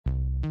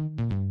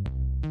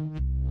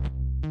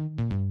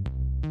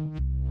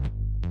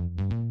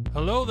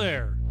Hello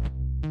there.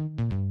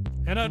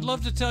 And I'd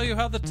love to tell you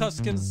how the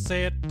Tuscans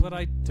say it, but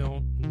I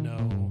don't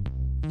know.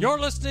 You're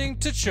listening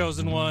to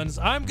Chosen Ones.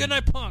 I'm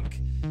Goodnight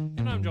Punk.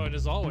 And I'm joined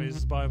as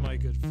always by my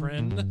good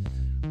friend,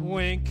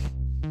 Wink.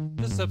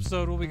 This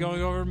episode will be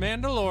going over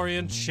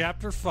Mandalorian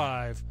Chapter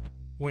 5.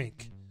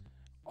 Wink,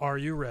 are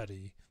you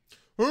ready?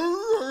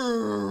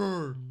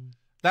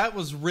 That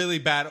was really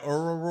bad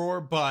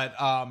but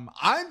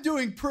I'm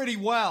doing pretty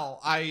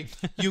well.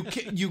 You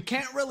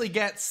can't really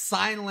get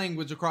sign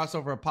language across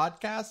over a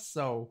podcast,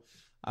 so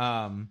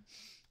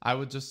I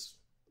would just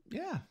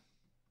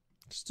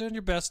doing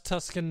your best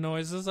Tuscan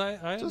noises. I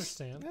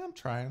understand. Yeah, I'm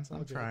trying.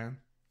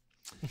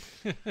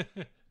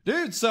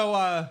 Dude, so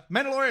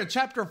Mandalorian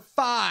Chapter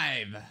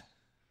 5.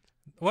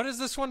 What is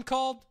this one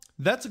called?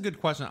 That's a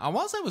good question. I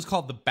want to say it was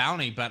called The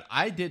Bounty, but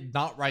I did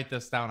not write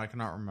this down. I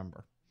cannot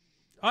remember.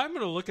 I'm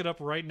going to look it up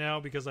right now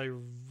because I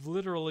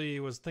literally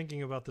was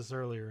thinking about this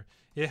earlier.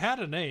 It had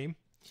a name.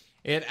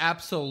 It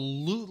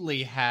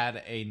absolutely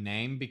had a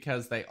name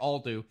because they all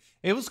do.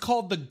 It was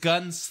called The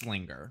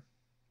Gunslinger.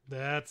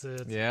 That's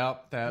it.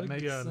 Yep, that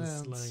makes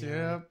sense.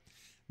 Yep.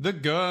 The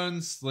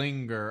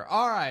Gunslinger.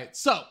 All right,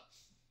 so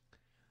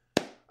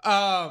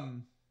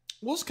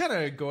we'll just kind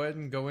of go ahead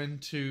and go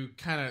into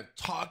kind of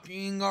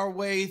talking our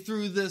way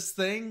through this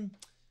thing.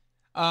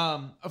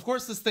 Of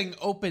course, this thing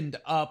opened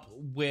up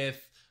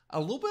with a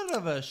little bit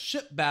of a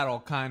ship battle,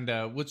 kind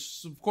of,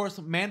 which, of course,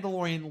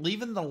 Mandalorian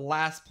leaving the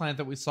last planet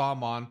that we saw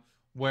him on,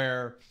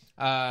 where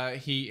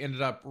he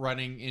ended up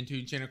running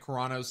into Gina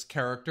Carano's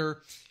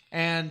character.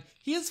 And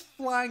he is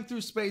flying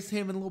through space,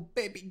 him and little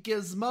baby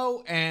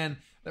Gizmo, and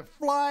they're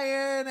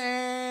flying,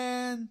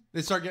 and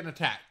they start getting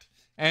attacked.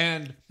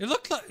 And it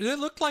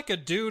looked like a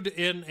dude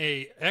in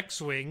a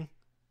X-wing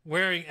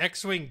wearing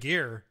X-wing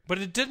gear, but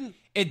it didn't.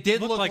 It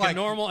did look like a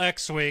normal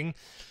X-wing,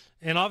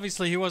 and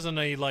obviously he wasn't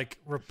a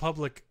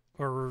Republic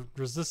or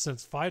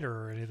Resistance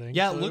fighter or anything.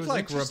 Yeah, so it looked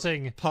like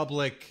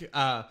Republic.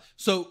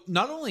 So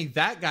not only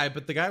that guy,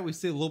 but the guy we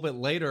see a little bit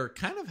later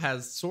kind of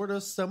has sort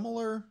of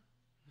similar.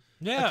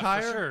 Yeah,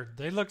 attire. For sure.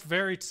 They looked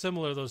very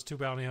similar, those two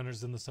bounty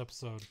hunters in this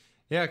episode.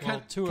 Yeah,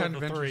 two of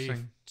the three.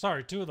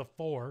 Sorry, 2 of the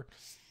 4.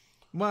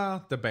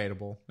 Well,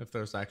 debatable if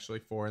there's actually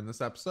 4 in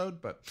this episode,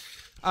 but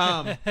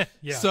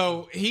yeah.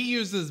 So he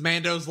uses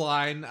Mando's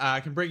line, I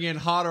can bring you in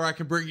hot or I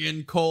can bring you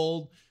in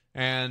cold,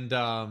 and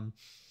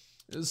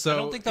so I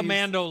don't think the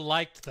Mando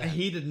liked that.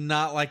 He did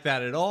not like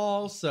that at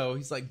all, so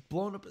he's like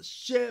blowing up his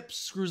ship,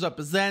 screws up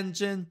his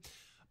engine,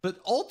 but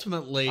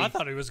ultimately I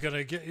thought he was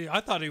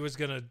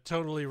gonna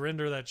totally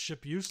render that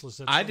ship useless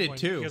at some I did point,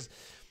 too. Because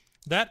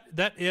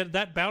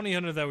that bounty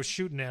hunter that was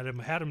shooting at him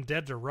had him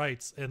dead to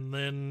rights, and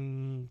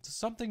then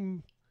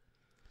something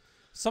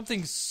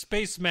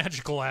space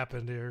magical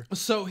happened here.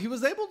 So he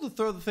was able to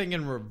throw the thing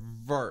in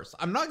reverse.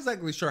 I'm not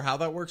exactly sure how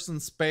that works in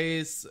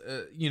space,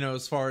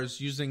 as far as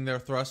using their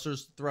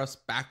thrusters to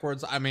thrust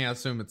backwards. I mean, I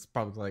assume it's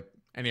probably like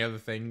any other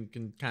thing. You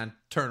can kind of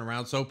turn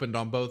around. It's opened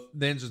on both.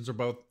 The engines are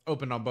both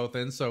opened on both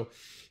ends. So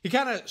he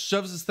kind of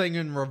shoves this thing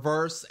in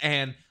reverse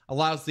and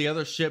allows the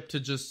other ship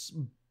to just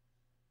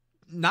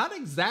not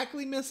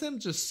exactly miss him,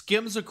 just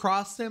skims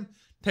across him,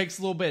 takes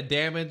a little bit of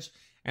damage.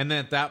 And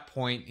then at that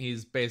point,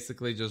 he's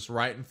basically just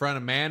right in front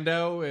of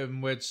Mando,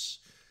 in which...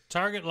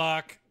 Target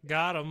lock.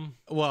 Got him.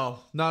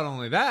 Well, not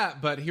only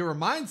that, but he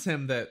reminds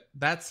him that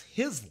that's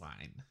his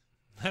line.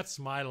 That's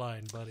my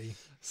line, buddy.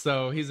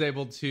 So he's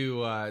able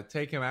to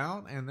take him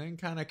out and then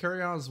kind of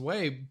carry on his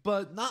way,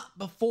 but not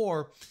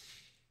before.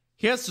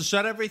 He has to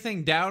shut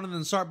everything down and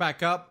then start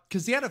back up,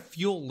 because he had a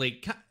fuel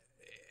leak.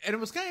 And it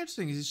was kind of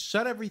interesting. He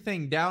shut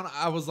everything down.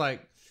 I was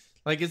like,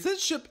 is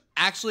this ship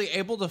actually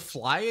able to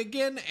fly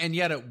again? And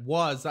yet it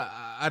was.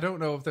 I don't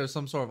know if there's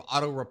some sort of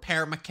auto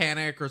repair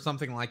mechanic or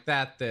something like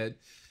that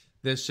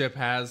this ship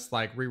has,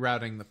 like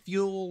rerouting the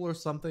fuel or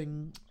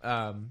something.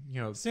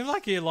 It seemed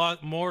like he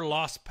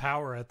lost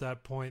power at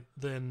that point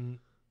than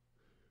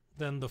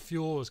the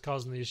fuel was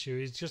causing the issue.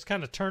 He's just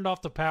kind of turned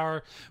off the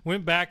power,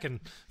 went back and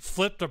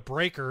flipped a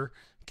breaker,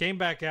 came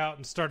back out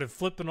and started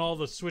flipping all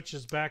the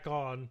switches back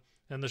on,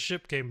 and the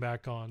ship came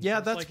back on. Yeah,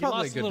 so that's like probably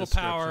he lost a good a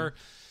little power.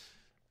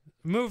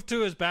 Moved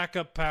to his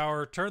backup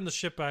power, turned the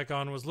ship back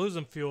on, was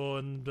losing fuel,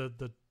 and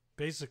the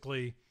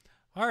basically,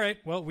 all right,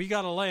 well, we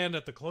got to land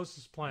at the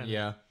closest planet.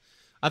 Yeah.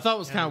 I thought it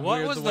was kind of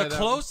weird. What was the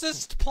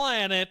closest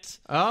planet?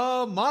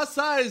 Oh, Mos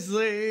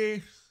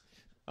Eisley.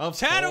 Of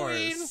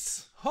Tatooine.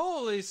 Course.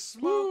 Holy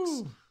smokes.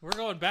 Woo. We're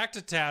going back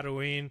to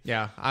Tatooine.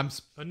 Yeah, I'm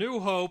A New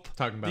Hope.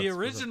 talking about the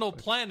original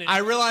planet. I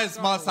realize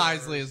Mos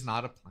Eisley is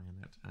not a planet.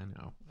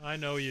 I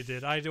know you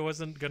did. I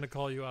wasn't going to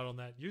call you out on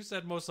that. You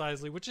said Mos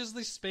Eisley, which is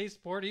the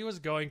spaceport he was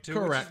going to.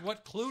 Correct. Which is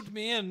what clued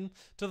me in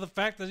to the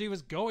fact that he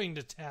was going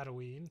to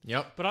Tatooine.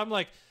 Yep. But I'm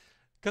like,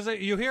 because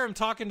you hear him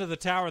talking to the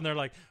tower, and they're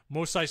like,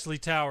 Mos Eisley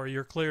Tower,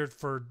 you're cleared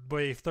for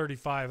Bay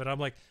 35. And I'm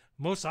like,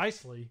 Mos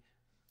Eisley?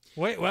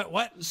 Wait, what?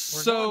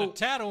 We're going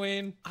to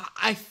Tatooine.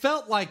 I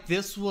felt like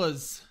this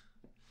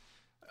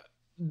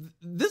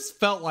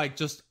felt like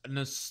just a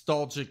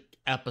nostalgic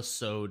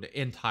episode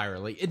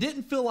entirely. It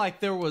didn't feel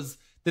like there was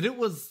that it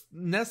was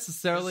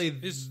necessarily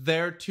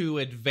there to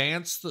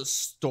advance the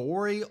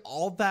story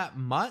all that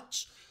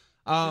much.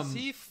 Is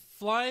he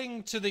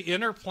flying to the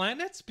inner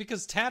planets?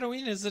 Because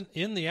Tatooine isn't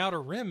in the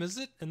Outer Rim, is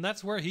it? And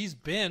that's where he's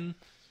been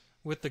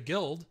with the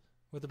guild,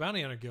 with the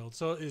Bounty Hunter Guild.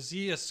 So is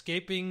he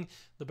escaping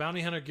the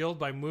Bounty Hunter Guild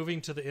by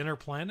moving to the inner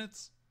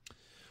planets?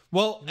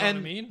 Well, you know and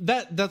what I mean?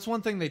 that's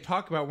one thing they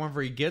talk about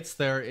whenever he gets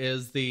there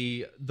is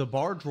the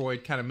bar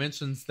droid kind of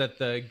mentions that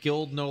the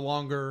guild no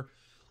longer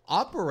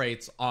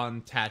operates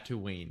on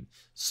Tatooine.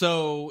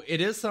 So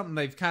it is something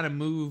they've kind of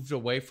moved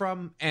away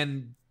from,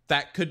 and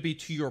that could be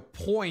to your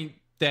point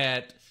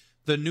that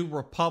the New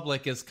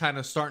Republic is kind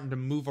of starting to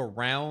move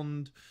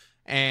around,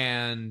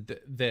 and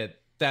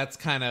that's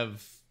kind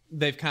of,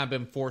 they've kind of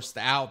been forced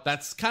out.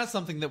 That's kind of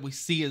something that we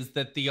see is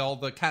that all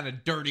the kind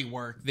of dirty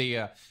work,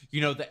 the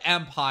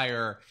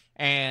Empire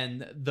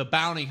and the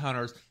bounty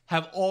hunters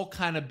have all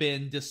kind of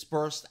been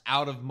dispersed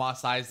out of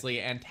Mos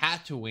Eisley and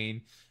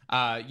Tatooine.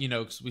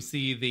 Because we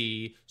see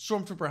the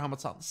Stormtrooper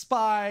helmets on the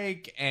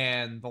Spike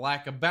and the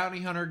lack of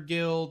Bounty Hunter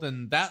Guild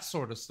and that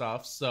sort of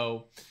stuff.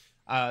 So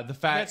the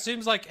fact... It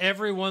seems like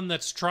everyone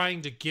that's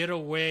trying to get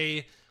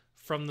away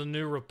from the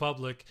New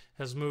Republic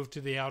has moved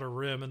to the Outer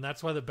Rim, and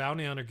that's why the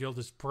Bounty Hunter Guild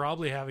is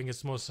probably having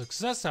its most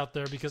success out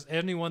there, because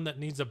anyone that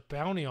needs a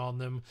bounty on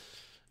them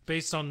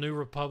based on New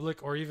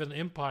Republic or even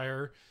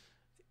Empire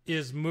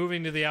is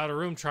moving to the Outer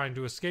Rim trying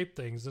to escape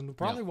things, and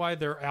probably why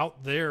they're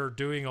out there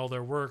doing all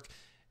their work,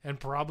 and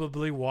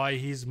probably why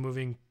he's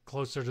moving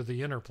closer to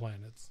the inner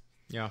planets.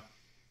 Yeah.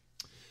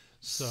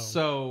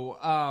 So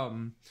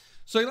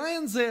he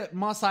lands at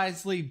Mos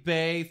Eisley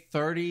Bay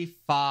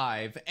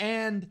 35,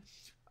 and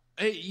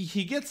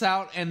he gets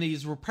out, and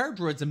these repair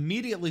droids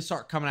immediately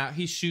start coming out.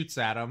 He shoots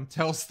at them,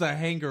 tells the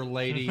hangar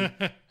lady,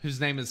 whose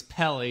name is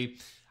Pelly,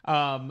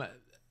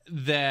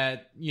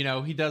 that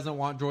he doesn't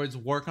want droids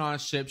working on a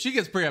ship. She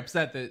gets pretty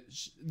upset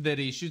that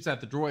he shoots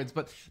at the droids,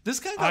 but this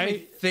kind of got me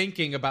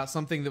thinking about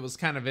something that was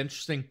kind of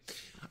interesting.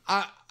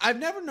 I've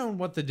never known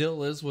what the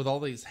deal is with all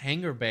these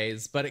hangar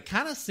bays, but it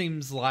kind of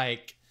seems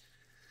like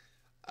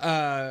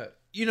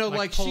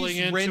like pulling she's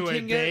into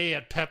renting a bay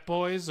at Pep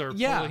Boys, or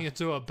pulling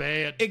into a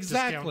bay at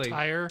Discount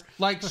Tire.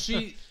 Like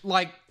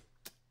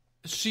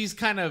she's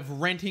kind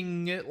of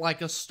renting it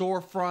like a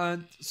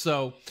storefront.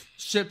 So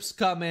ships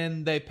come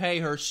in, they pay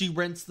her, she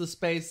rents the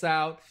space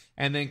out,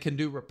 and then can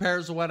do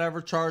repairs or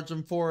whatever, charge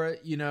them for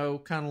it.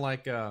 Kind of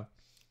like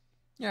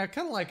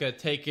a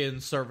take-in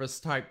service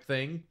type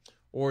thing,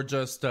 or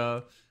just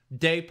a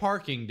day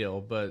parking deal.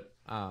 But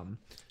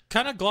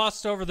kind of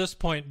glossed over this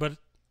point, but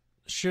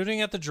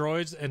shooting at the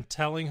droids and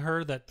telling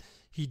her that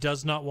he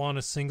does not want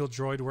a single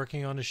droid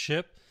working on his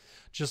ship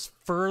just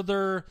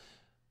further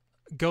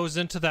goes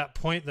into that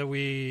point that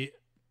we've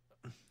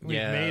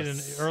made in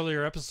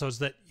earlier episodes,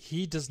 that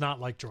he does not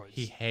like droids.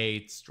 He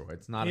hates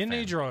droids. Not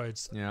any a fan.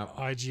 Droids. Yeah.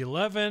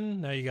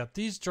 IG-11. Now you got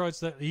these droids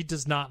that he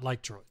does not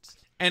like droids.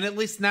 And at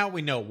least now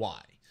we know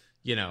why.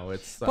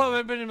 It's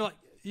well, but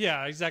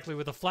yeah, exactly.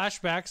 With the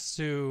flashbacks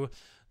to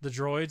the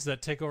droids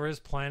that take over his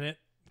planet,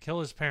 kill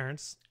his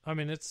parents. I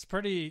mean, it's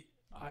pretty.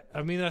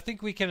 I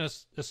think we can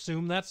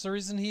assume that's the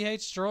reason he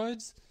hates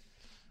droids.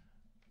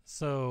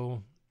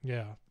 So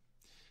yeah.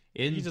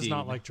 Indeed. He does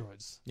not like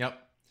droids. Yep.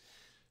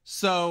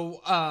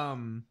 So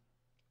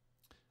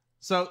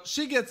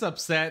she gets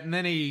upset, and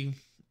then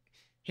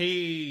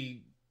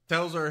he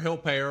tells her he'll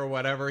pay her or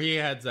whatever. He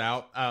heads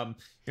out.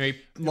 He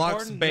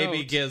locks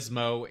baby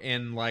Gizmo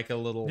in like a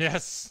little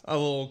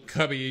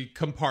cubby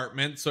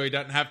compartment, so he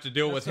doesn't have to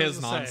deal with his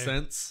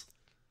nonsense.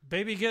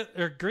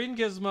 Green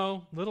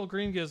Gizmo, little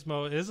Green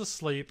Gizmo, is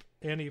asleep,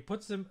 and he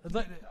puts him.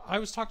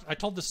 I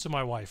told this to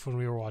my wife when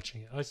we were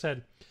watching it. I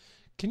said,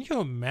 can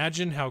you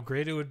imagine how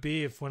great it would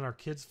be if when our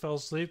kids fell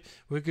asleep,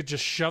 we could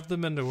just shove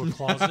them into a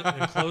closet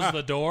and close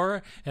the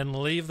door and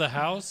leave the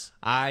house?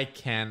 I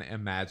can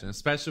imagine,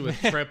 especially with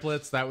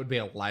triplets. That would be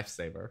a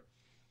lifesaver.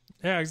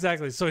 Yeah,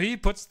 exactly. So he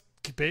puts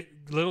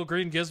little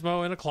Green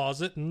Gizmo in a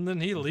closet, and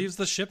then he leaves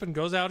the ship and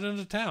goes out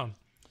into town.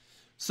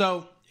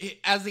 So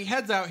as he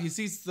heads out, he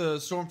sees the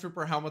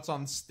Stormtrooper helmets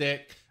on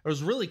stick. There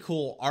was really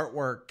cool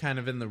artwork kind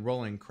of in the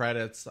rolling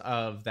credits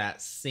of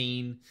that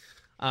scene.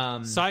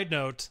 Side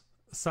note,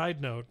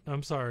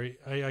 I'm sorry,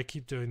 I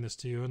keep doing this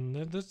to you, and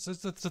it's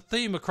a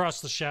theme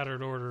across the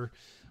Shattered Order,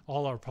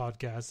 all our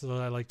podcasts, so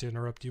I like to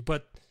interrupt you,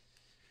 but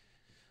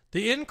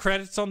the end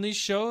credits on these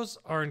shows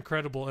are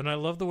incredible, and I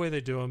love the way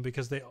they do them,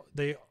 because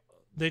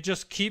they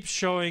just keep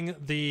showing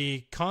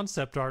the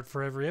concept art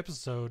for every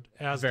episode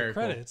as the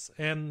credits,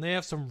 cool. And they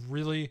have some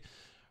really,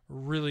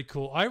 really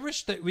cool. I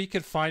wish that we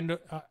could find.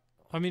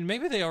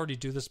 Maybe they already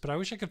do this, but I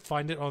wish I could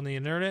find it on the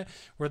internet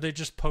where they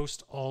just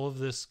post all of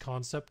this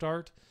concept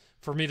art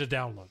for me to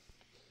download.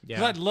 Yeah,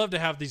 'cause I'd love to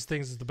have these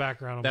things as the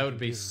background on that my would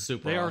computer. be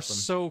super. They awesome. are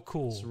so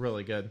cool. It's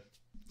really good.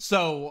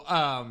 So,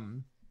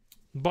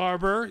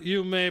 Barber,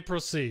 you may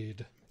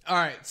proceed. All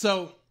right,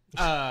 so.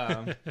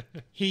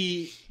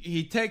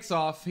 He takes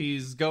off.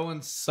 He's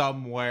going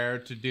somewhere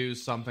to do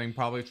something,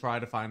 probably try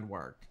to find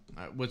work,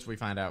 which we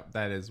find out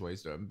that is what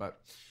he's doing.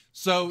 But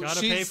so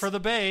gotta pay for the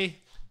bay.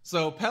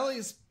 So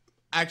Pelly's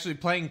actually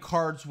playing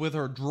cards with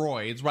her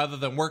droids rather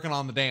than working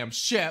on the damn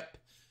ship.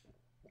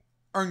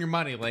 Earn your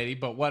money, lady,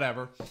 but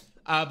whatever.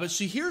 But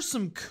she hears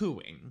some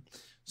cooing.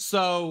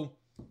 So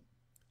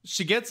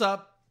she gets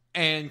up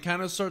and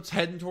kind of starts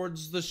heading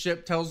towards the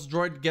ship, tells the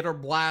droid to get her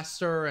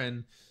blaster,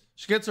 and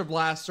she gets her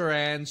blaster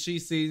and she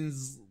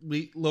sees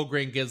little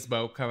green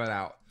Gizmo coming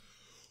out.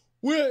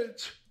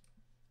 Which,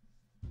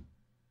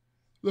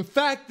 the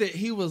fact that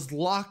he was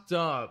locked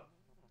up,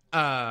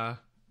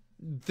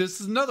 this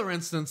is another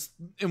instance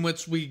in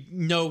which we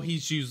know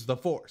he's used the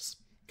Force.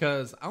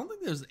 Because I don't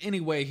think there's any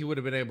way he would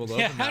have been able to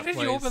open that place. How did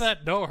you open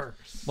that door?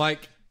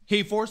 Like,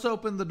 he Force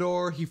opened the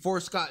door. He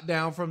Force got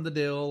down from the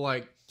deal.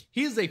 Like,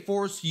 he's a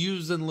Force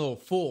using little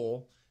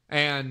fool.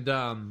 And,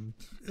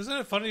 isn't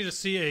it funny to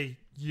see a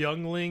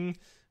youngling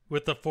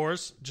with the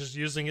Force just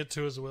using it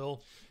to his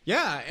will?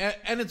 Yeah,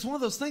 and it's one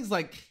of those things,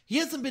 like, he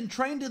hasn't been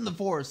trained in the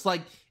Force.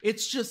 Like,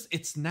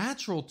 it's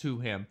natural to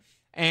him.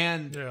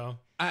 And yeah.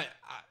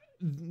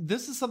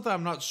 This is something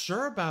I'm not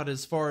sure about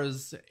as far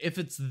as if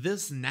it's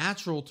this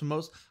natural to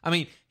most. I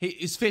mean,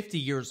 he's 50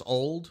 years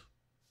old,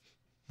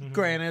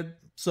 granted.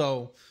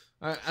 So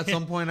at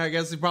some point, I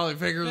guess he probably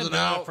figures it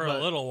out for a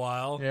little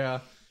while.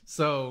 Yeah.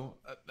 So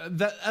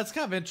that's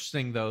kind of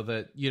interesting, though,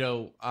 that, you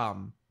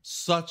know,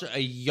 such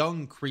a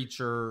young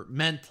creature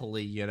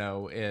mentally, you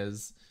know,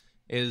 is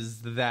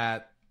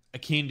that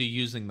akin to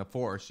using the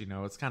Force. You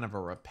know, it's kind of a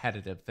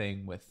repetitive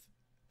thing with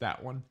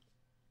that one.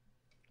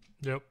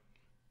 Yep.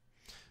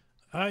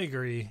 I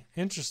agree.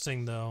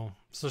 Interesting, though.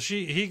 So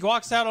he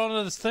walks out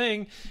onto this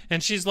thing,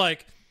 and she's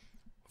like,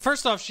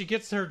 first off, she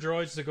gets her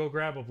droids to go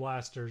grab a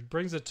blaster,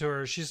 brings it to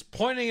her. She's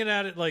pointing it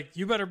at it like,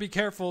 you better be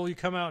careful. You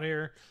come out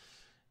here.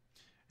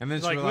 And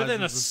then she like realizes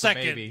within a it's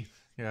second, baby.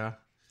 Yeah.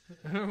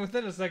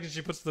 within a second,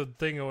 she puts the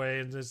thing away,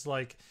 and it's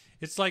like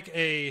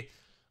a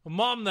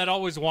mom that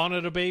always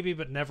wanted a baby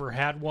but never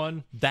had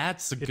one.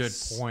 That's a good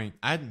point.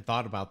 I hadn't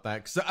thought about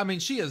that. Because, I mean,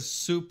 she is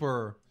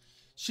super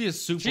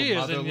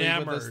motherly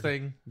with this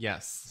thing.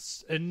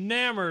 Yes.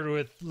 Enamored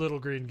with little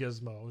green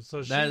Gizmo.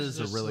 So that is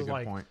a really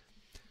good point.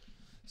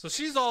 So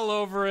she's all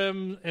over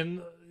him,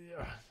 and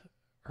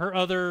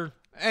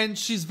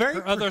she's very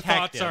her protective. other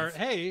thoughts are,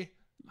 hey,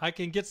 I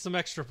can get some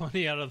extra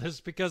money out of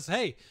this because,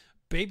 hey,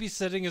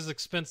 babysitting is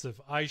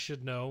expensive. I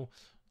should know.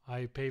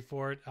 I pay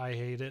for it. I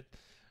hate it.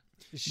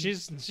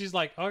 She's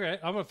like, okay,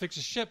 I'm gonna fix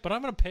his ship, but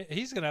I'm gonna pay.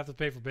 He's gonna have to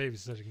pay for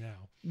babysitting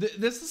now.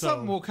 This is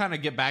something we'll kind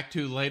of get back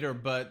to later,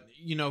 but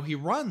you know, he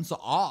runs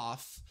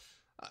off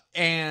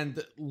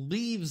and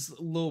leaves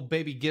little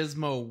baby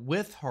Gizmo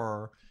with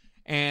her,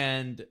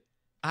 and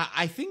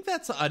I think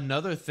that's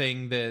another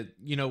thing that,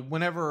 you know,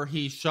 whenever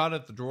he shot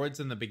at the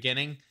droids in the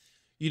beginning,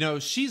 you know,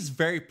 she's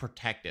very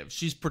protective.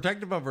 She's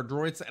protective of her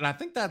droids, and I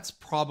think that's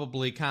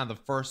probably kind of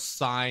the first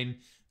sign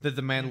that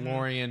the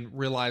Mandalorian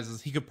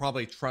realizes he could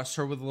probably trust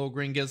her with a little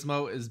green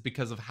Gizmo is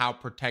because of how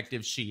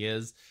protective she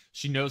is.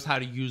 She knows how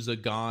to use a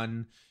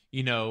gun.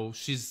 You know,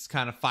 she's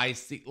kind of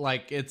feisty.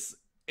 Like, it's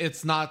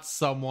not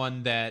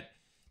someone that...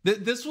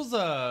 this was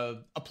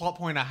a plot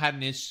point I had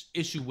an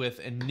issue with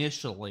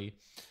initially.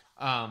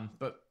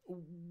 But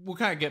we'll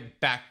kind of get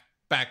back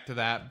to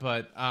that.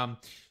 But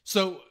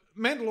so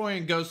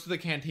Mandalorian goes to the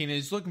cantina.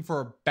 He's looking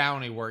for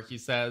bounty work, he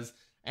says.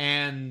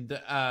 And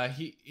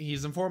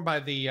he's informed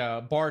by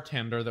the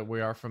bartender that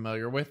we are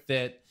familiar with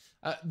that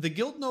the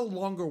guild no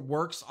longer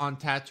works on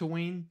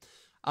Tatooine.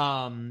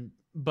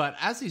 But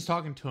as he's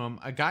talking to him,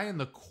 a guy in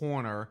the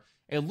corner,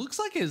 it looks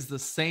like is the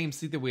same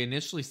seat that we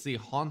initially see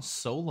Han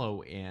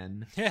Solo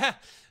in. Yeah,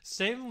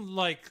 same,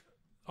 like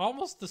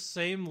almost the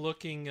same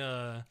looking.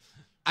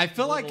 I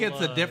feel like it's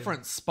a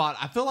different spot.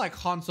 I feel like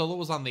Han Solo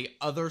was on the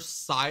other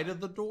side of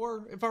the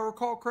door, if I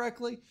recall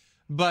correctly.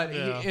 But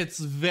yeah. It's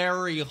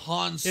very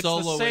Han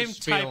Solo-ish It's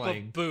the same type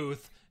feeling. of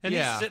booth. And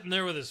he's sitting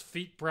there with his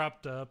feet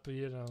propped up,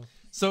 you know.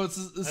 So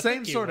it's the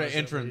same sort of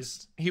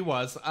entrance. He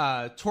was.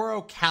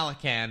 Toro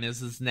Calican is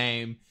his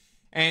name.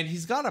 And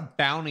he's got a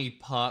bounty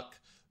puck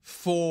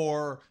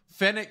for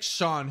Fennec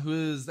Shan,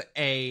 who is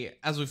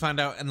as we find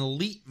out, an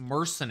elite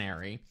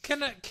mercenary.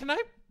 Can I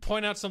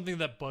point out something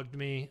that bugged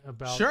me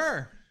about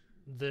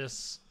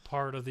this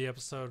part of the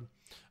episode?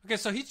 Okay,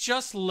 so he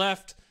just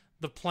left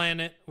the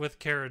planet with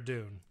Cara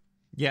Dune.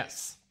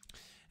 Yes.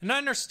 And I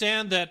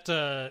understand that,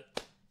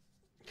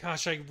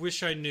 gosh, I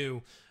wish I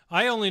knew.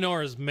 I only know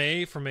her as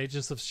May from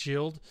Agents of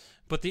S.H.I.E.L.D.,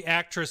 but the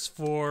actress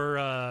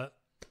for...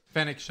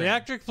 Fennec Shan. The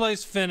actress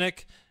plays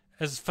Fennec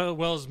as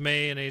well as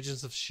May in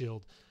Agents of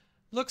S.H.I.E.L.D.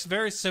 Looks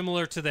very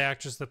similar to the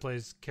actress that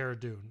plays Cara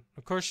Dune.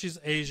 Of course, she's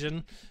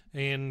Asian,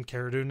 and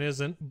Cara Dune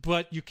isn't,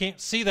 but you can't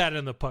see that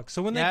in the puck.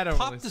 So when they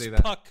pop this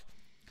puck...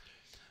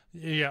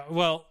 Yeah,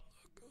 well,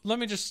 let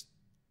me just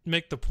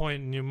make the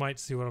point, and you might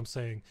see what I'm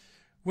saying.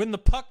 When the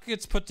puck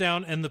gets put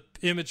down and the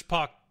image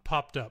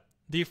popped up,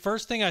 the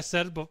first thing I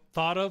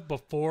thought of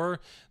before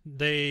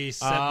they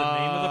said the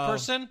name of the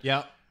person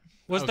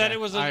was that it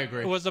was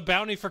a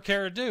bounty for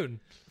Cara Dune.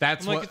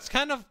 That's it's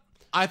kind of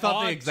I thought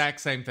odd. the exact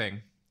same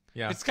thing.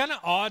 Yeah. It's kind of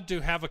odd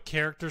to have a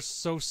character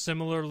so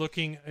similar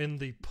looking in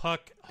the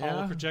Puck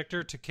holo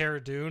projector to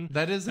Cara Dune.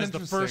 That is as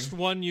interesting. the first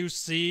one you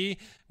see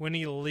when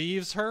he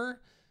leaves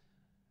her.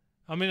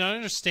 I mean, I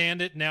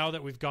understand it now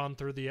that we've gone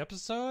through the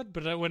episode,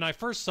 but when I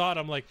first saw it,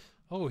 I'm like,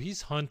 oh,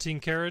 he's hunting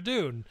Cara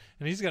Dune,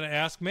 and he's going to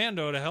ask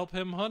Mando to help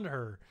him hunt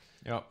her.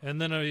 Yep.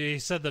 And then he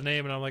said the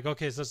name, and I'm like,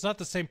 okay, so it's not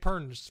the same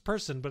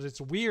person, but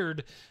it's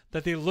weird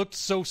that they looked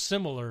so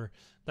similar.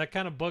 That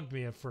kind of bugged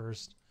me at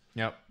first.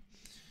 Yep.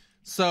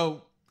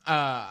 So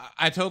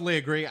I totally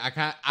agree.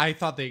 I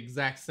thought the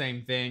exact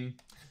same thing,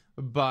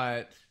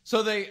 but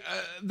so they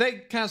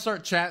kind of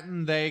start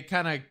chatting. They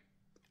kind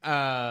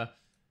of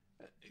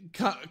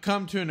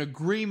come to an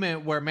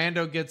agreement where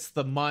Mando gets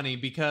the money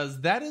because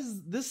this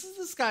is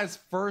this guy's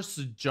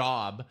first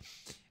job,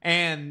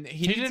 and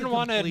he didn't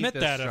want to admit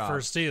that job at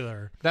first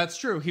either. That's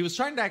true. He was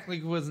trying to act like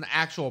he was an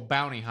actual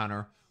bounty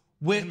hunter.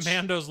 Which and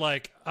Mando's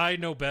like, I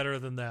know better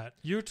than that.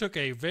 You took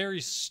a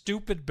very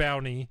stupid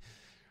bounty.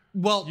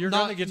 Well, you're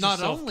going to get not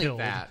yourself only killed.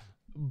 that,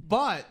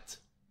 but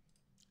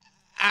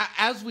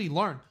as we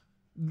learn,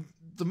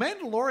 the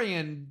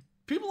Mandalorian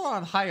people are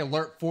on high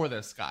alert for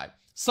this guy.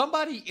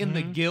 Somebody in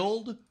the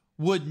guild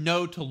would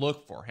know to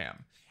look for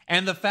him,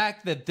 and the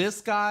fact that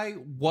this guy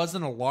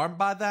wasn't alarmed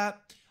by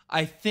that,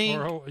 I think,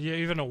 or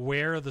even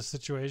aware of the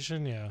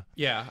situation.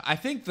 Yeah, I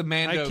think the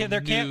Mando knew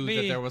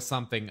that there was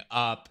something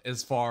up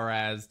as far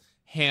as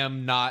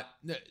him not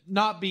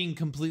being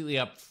completely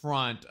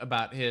upfront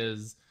about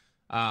his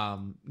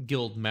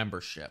guild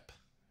membership.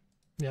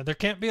 Yeah, there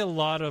can't be a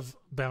lot of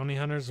bounty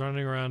hunters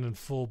running around in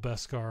full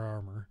Beskar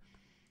armor.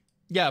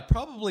 Yeah,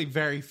 probably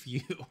very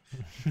few.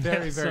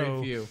 Very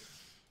few.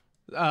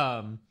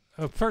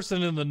 A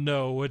person in the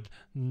know would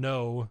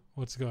know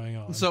what's going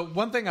on. So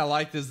one thing I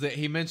liked is that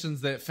he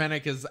mentions that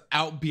Fennec is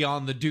out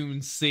beyond the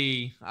Dune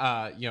Sea,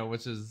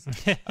 which is,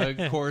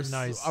 of course,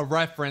 nice. a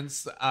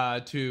reference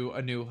to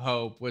A New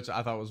Hope, which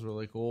I thought was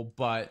really cool.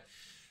 But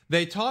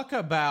they talk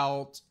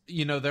about,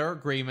 their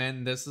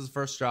agreement. This is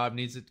first job,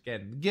 needs it to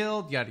get in the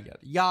guild, yada, yada,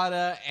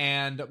 yada.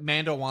 And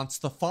Mando wants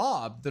the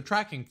fob, the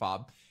tracking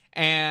fob.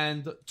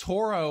 And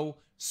Toro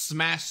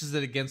smashes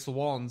it against the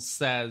wall and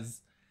says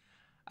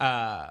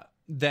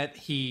that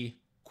he,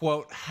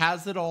 quote,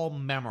 has it all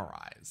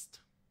memorized.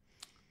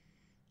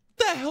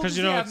 The hell does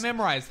he have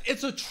memorized?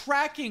 It's a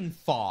tracking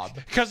fob.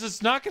 Because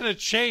it's not going to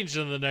change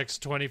in the next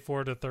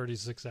 24 to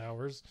 36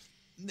 hours.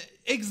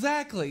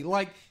 Exactly.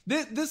 Like,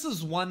 this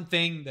is one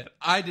thing that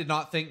I did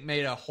not think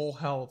made a whole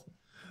hell of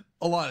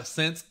a lot of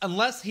sense,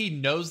 unless he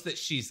knows that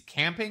she's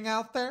camping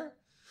out there.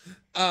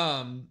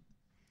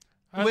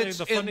 I think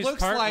the funniest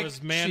part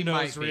was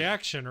Mando's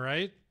reaction,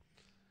 right?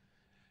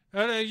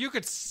 You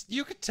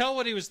could tell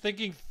what he was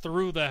thinking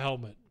through the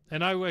helmet,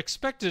 and I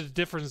expected a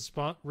different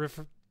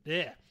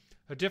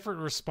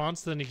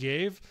response than he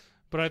gave,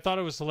 but I thought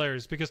it was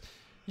hilarious because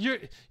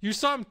you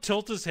saw him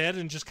tilt his head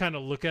and just kind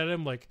of look at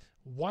him like,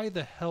 why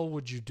the hell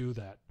would you do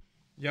that?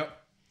 Yep.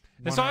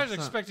 100%. And so I was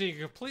expecting a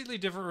completely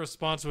different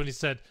response when he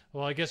said,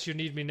 well, I guess you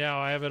need me now.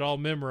 I have it all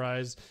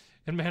memorized.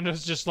 And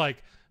Mando's just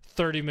like,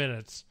 30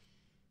 minutes.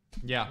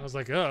 Yeah. I was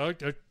like, oh,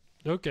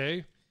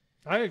 okay.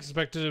 I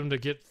expected him to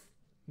get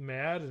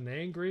mad and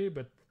angry,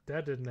 but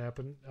that didn't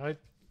happen. I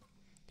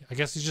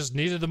guess he just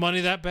needed the money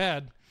that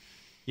bad.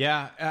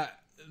 Yeah.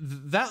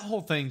 That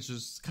whole thing's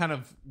just kind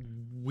of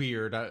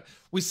weird.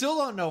 We still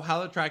don't know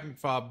how the tracking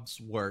fobs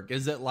work.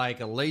 Is it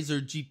like a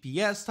laser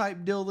GPS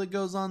type deal that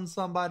goes on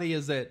somebody?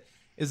 Is it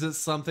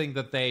something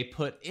that they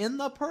put in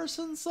the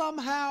person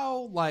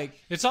somehow? Like,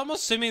 it's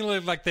almost seemingly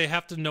like they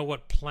have to know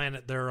what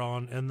planet they're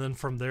on, and then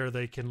from there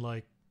they can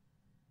like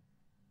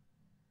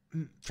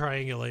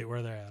triangulate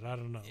where they're at. I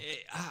don't know.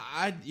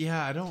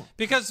 I don't,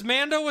 because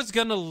Mando was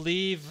gonna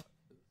leave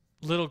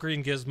Little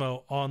Green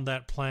Gizmo on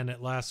that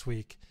planet last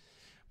week.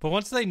 But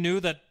once they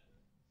knew that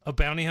a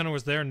bounty hunter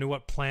was there and knew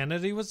what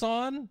planet he was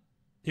on,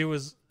 it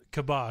was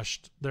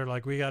kiboshed. They're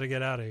like, we got to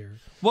get out of here.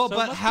 Well, so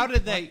but how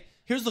did they...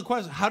 Here's the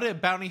question. How did a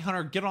bounty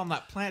hunter get on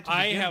that planet to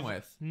begin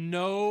with?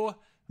 No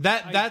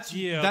That's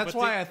idea. That's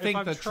why I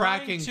think the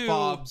tracking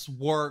fobs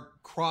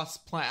work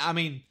cross-planet. I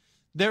mean,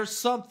 there's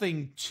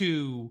something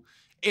to...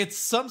 It's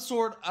some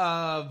sort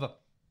of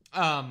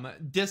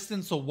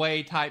distance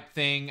away type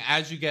thing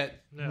as you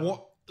get...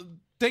 more,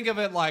 think of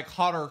it like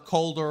hotter,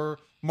 colder...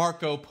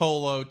 Marco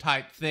Polo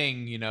type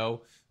thing,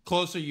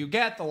 closer you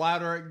get, the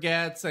louder it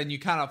gets, and you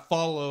kind of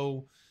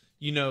follow,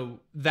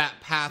 that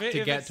path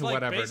to get to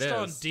whatever it is. Based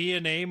on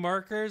DNA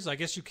markers, I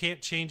guess you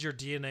can't change your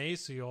DNA,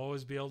 so you'll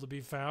always be able to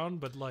be found.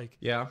 But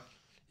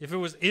if it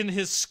was in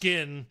his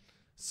skin,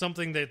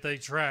 something that they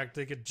tracked,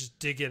 they could just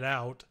dig it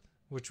out,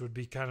 which would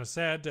be kind of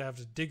sad to have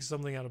to dig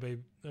something out of a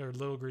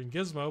Little Green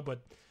Gizmo.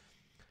 But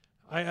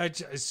I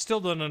still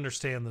don't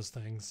understand this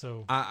thing,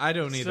 so I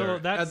don't either.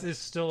 That is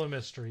still a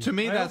mystery. To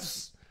me,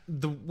 that's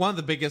one of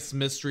the biggest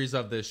mysteries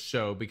of this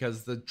show,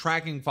 because the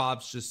tracking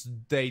fobs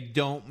they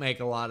don't make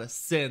a lot of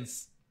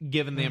sense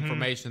given the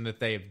information that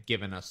they have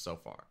given us so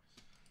far.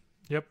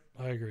 Yep,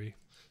 I agree.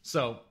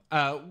 So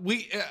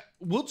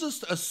we'll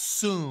just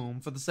assume,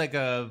 for the sake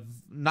of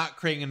not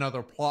creating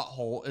another plot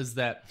hole, is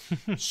that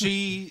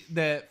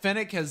that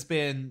Fennec has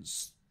been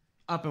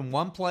up in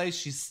one place.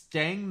 She's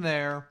staying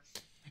there,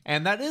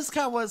 and that is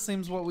kind of what it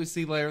seems what we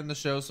see later in the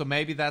show. So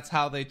maybe that's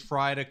how they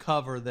try to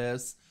cover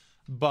this.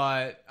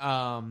 But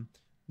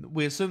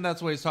we assume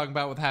that's what he's talking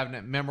about with having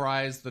it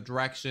memorize the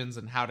directions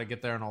and how to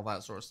get there and all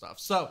that sort of stuff.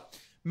 So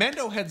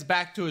Mando heads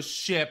back to his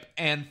ship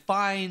and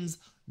finds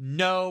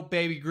no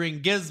baby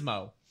green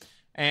Gizmo.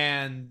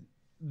 And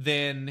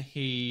then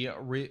he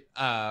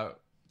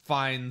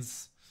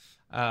finds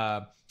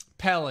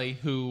Peli,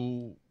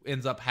 who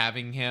ends up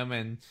having him,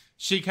 and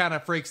she kind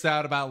of freaks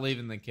out about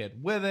leaving the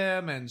kid with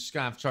him, and she's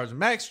gonna have to charge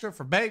him extra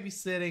for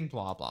babysitting,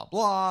 blah, blah,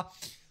 blah.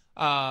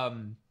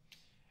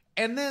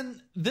 And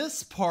then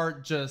this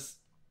part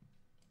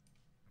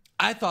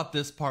I thought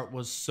this part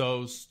was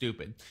so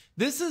stupid.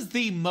 This is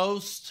the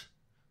most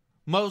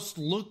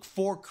looked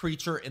for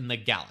creature in the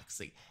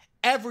galaxy.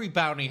 Every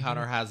bounty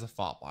hunter has a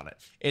fob on it.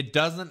 It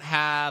doesn't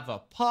have a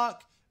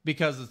puck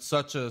because it's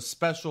such a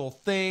special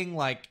thing,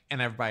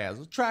 and everybody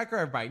has a tracker,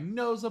 everybody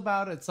knows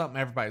about it, it's something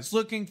everybody's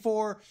looking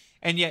for,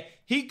 and yet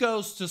he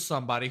goes to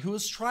somebody who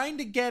is trying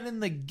to get in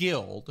the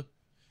guild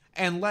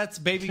and lets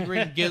baby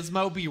green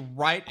Gizmo be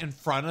right in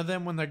front of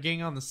them when they're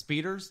getting on the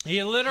speeders.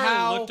 He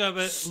literally looked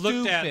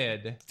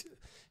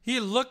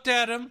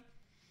at him,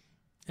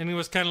 and he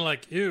was kind of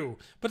like, ew.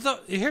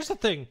 But here's the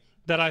thing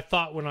that I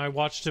thought when I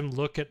watched him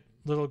look at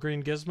little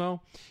green Gizmo.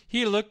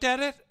 He looked at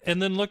it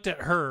and then looked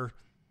at her,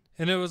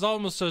 and it was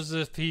almost as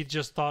if he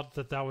just thought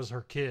that was her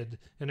kid,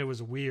 and it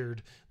was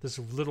weird, this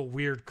little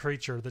weird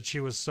creature that she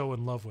was so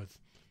in love with.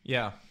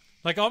 Yeah.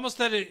 Like almost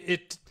that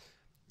it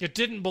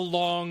didn't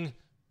belong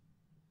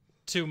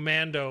to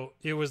Mando.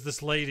 It was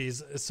this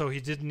lady's, so he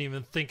didn't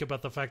even think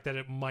about the fact that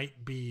it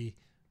might be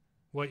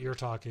what you're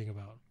talking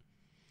about.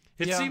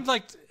 It seemed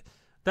like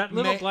that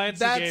little glance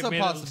he gave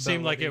made it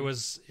seem like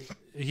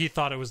he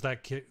thought it was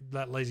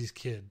that lady's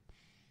kid.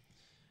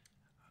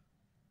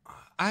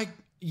 I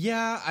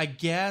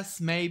guess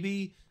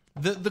maybe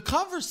the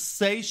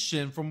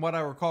conversation, from what I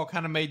recall,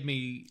 kind of made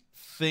me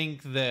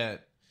think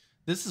that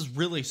this is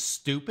really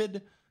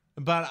stupid.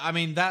 But I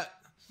mean, that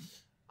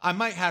I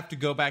might have to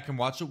go back and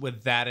watch it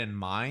with that in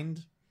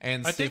mind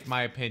and see if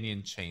my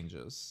opinion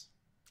changes.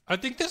 I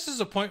think this is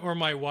a point where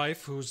my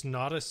wife, who's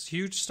not a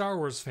huge Star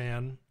Wars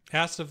fan,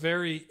 asked a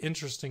very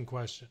interesting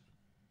question.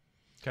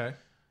 Okay.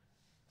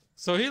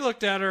 So he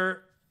looked at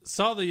her,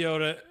 saw the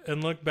Yoda,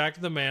 and looked back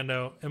at the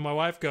Mando, and my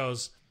wife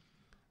goes,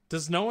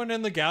 does no one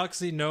in the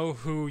galaxy know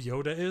who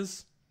Yoda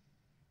is?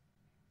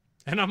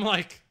 And I'm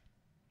like,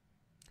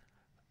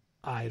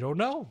 I don't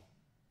know.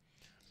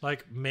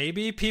 Like,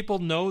 maybe people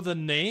know the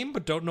name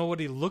but don't know what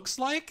he looks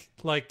like.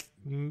 Like,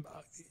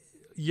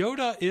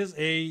 Yoda is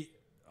a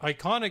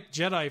iconic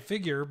Jedi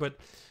figure, but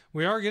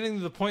we are getting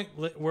to the point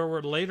where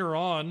we're later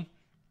on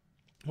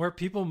where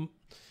people...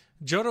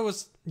 Yoda,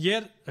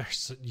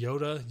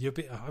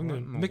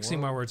 I'm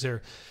mixing my words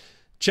here.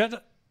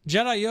 Jedi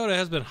Yoda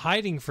has been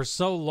hiding for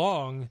so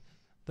long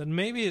that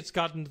maybe it's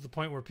gotten to the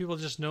point where people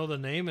just know the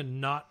name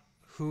and not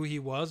who he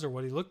was or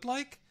what he looked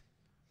like.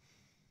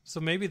 So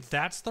maybe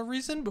that's the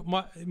reason. But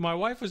my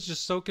wife was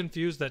just so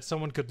confused that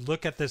someone could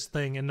look at this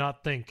thing and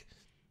not think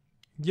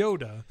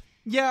Yoda.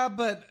 Yeah,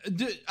 but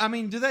do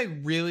they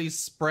really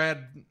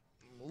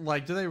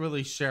do they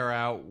really share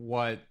out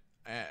what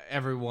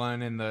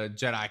everyone in the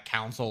Jedi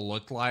Council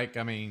looked like?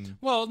 I mean,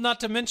 well, not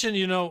to mention,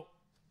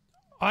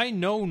 I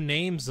know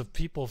names of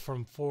people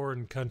from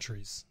foreign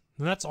countries,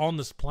 and that's on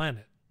this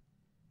planet.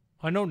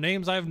 I know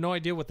names. I have no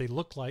idea what they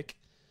look like.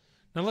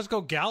 Now let's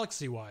go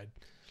galaxy-wide.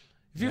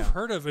 If you've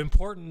heard of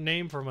important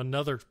name from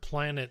another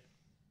planet,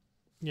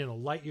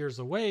 light years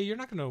away, you're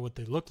not going to know what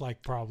they look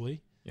like,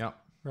 probably. Yeah.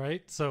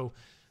 Right? So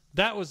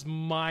that was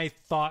my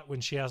thought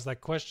when she asked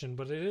that question,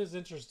 but it is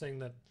interesting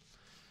that...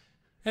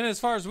 And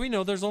as far as we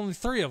know, there's only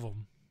 3 of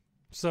them.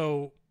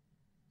 So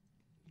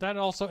that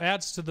also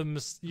adds to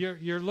the...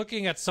 You're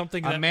looking at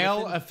something that... A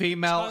male, a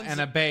female,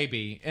 and a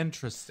baby.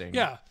 Interesting.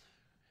 Yeah.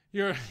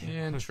 You're...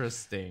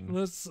 Interesting.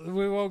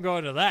 We won't go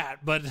into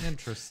that, but...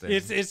 Interesting.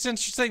 It's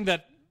interesting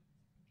that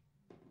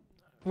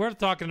we're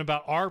talking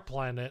about our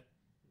planet,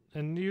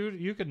 and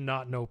you could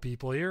not know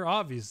people here,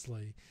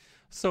 obviously.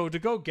 So to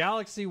go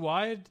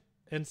galaxy-wide,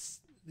 and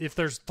if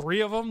there's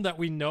 3 of them that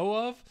we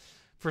know of...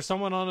 For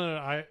someone on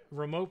a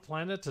remote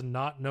planet to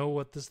not know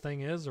what this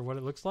thing is or what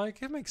it looks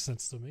like, it makes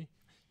sense to me.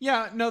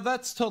 Yeah, no,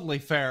 that's totally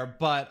fair.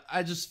 But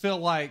I just feel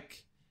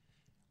like,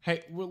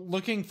 hey, we're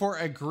looking for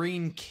a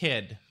green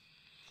kid.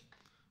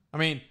 I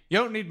mean, you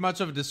don't need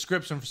much of a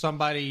description for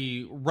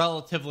somebody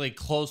very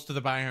close to the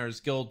Bounty Hunters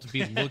Guild to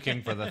be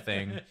looking for the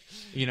thing.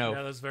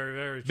 Yeah, that's very,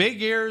 very true.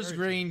 Big ears, very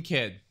green true.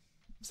 Kid.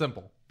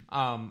 Simple.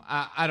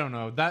 I don't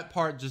know. That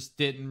part just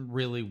didn't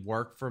really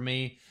work for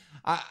me.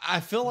 I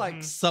feel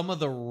like some of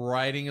the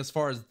writing as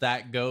far as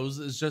that goes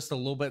is just a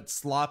little bit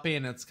sloppy,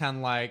 and it's kind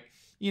of like,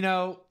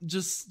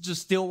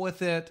 just deal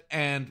with it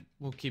and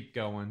we'll keep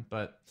going.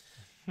 But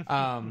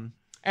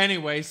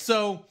anyway,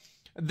 so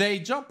they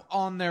jump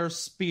on their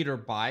speeder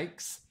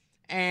bikes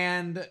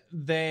and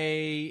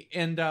they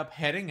end up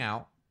heading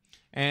out.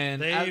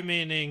 And they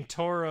meaning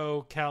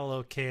Toro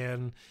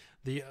Calican,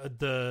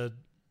 the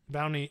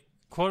bounty,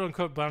 quote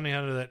unquote bounty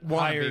hunter that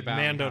hired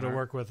Mando to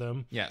work with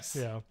him. Yes.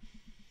 Yeah.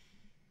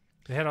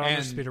 They head on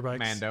their speeder bikes.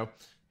 Mando.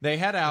 They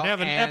head out. They have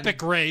an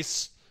epic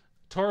race.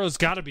 Toro's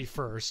got to be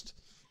first.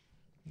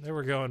 They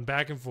were going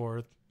back and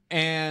forth.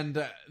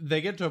 And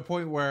they get to a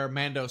point where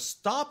Mando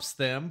stops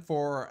them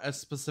for a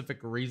specific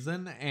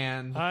reason.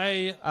 And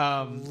I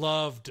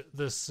loved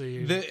this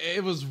scene.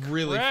 It was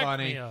really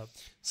funny. Me up.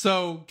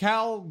 So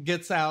Cal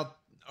gets out,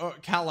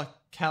 Toro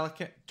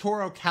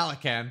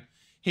Calican.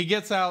 He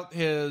gets out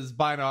his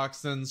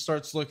binocs and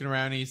starts looking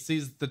around. He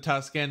sees the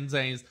Tuskens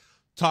and he's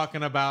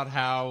talking about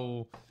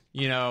how,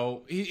 you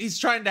know, he's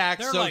trying to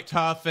act so like,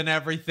 tough and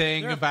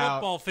everything. They're about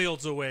football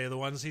fields away, the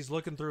ones he's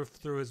looking through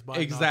his binoculars.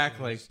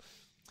 Exactly.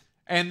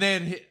 And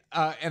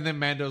then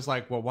Mando's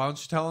like, well, why don't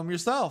you tell him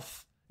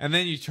yourself? And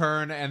then you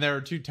turn and there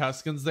are two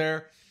Tuskens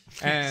there.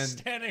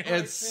 And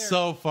it's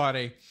so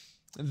funny.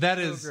 That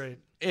is great.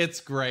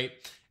 It's great.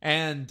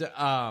 And,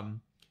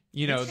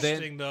 you know,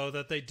 interesting though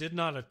that they did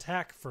not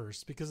attack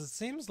first, because it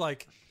seems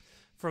like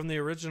from the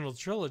original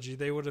trilogy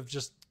they would have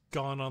just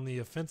gone on the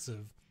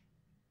offensive,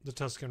 the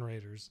Tusken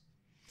Raiders.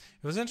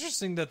 It was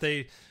interesting that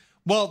they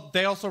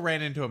also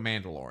ran into a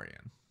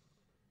Mandalorian.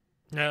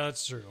 Yeah,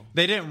 that's true.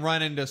 They didn't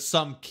run into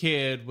some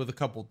kid with a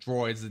couple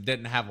droids that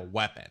didn't have a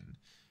weapon.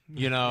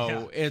 You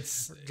know,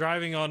 it's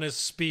driving on his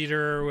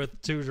speeder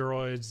with two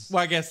droids.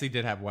 Well, I guess he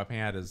did have a weapon.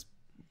 He had his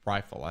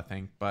rifle, I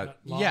think, but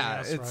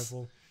it's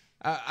rifle.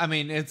 I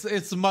mean,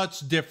 it's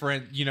much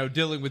different, you know,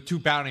 dealing with two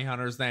bounty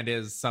hunters than it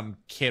is some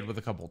kid with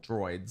a couple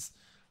droids.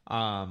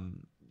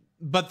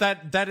 But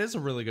that is a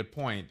really good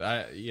point.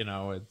 You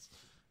know, it's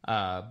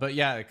but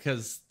yeah,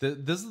 because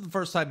this is the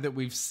first time that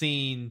we've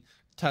seen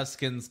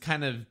Tuskens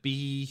kind of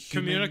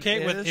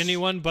communicate with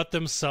anyone but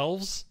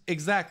themselves.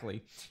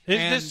 Exactly.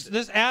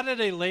 This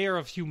added a layer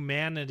of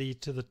humanity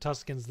to the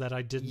Tuskens that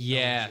I didn't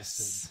know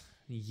existed.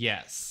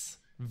 Yes.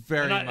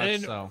 Very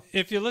much so.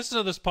 If you listen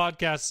to this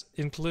podcast,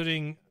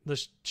 including the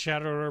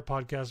Shadow Order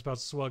podcast about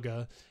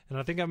Swugga, and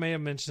I think I may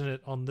have mentioned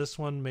it on this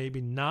one,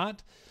 maybe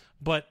not,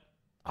 but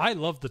I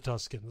love the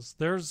Tuskens.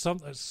 There's some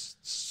the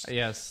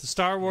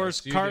Star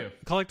Wars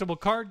collectible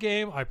card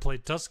game. I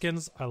played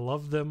Tuskens. I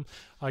love them.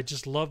 I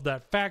just love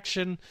that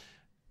faction.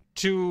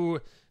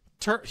 To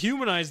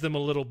humanize them a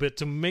little bit,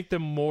 to make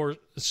them more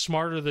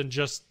smarter than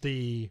just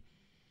the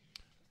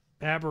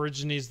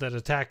Aborigines that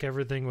attack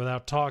everything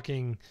without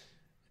talking.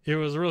 It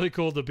was really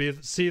cool to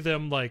see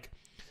them like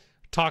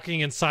talking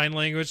in sign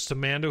language to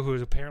Mando, who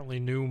apparently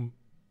knew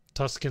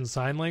Tusken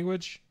sign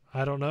language.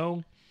 I don't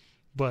know,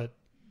 but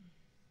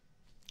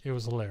it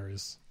was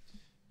hilarious.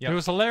 Yep. It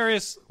was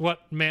hilarious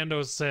what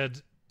Mando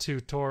said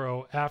to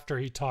Toro after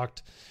he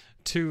talked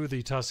to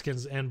the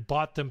Tuskens and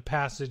bought them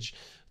passage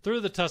through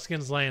the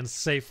Tuskens' land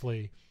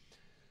safely.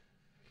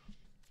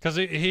 Because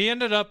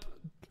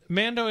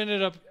Mando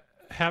ended up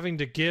having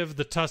to give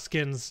the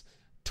Tuskens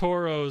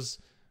Toro's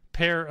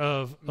pair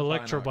of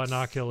electro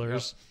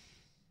binoculars,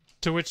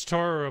 to which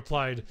Toro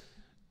replied,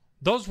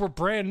 "Those were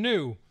brand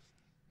new."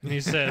 And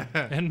he said,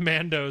 and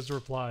Mando's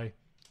reply,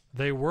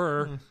 "They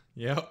were."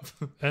 Yep.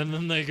 And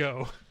then they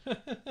go.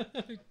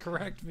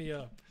 Correct me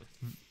up.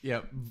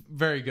 Yep.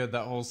 Very good,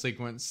 that whole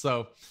sequence.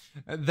 So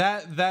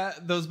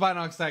those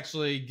binocs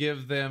actually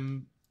give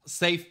them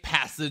safe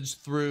passage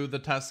through the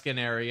Tusken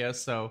area.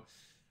 So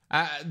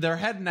they're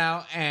heading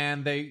out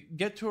and they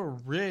get to a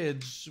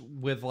ridge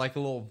with like a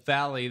little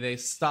valley. They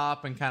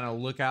stop and kind of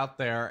look out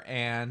there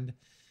and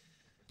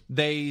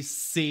they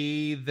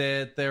see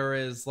that there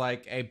is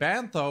like a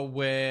bantha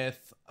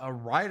with a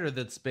rider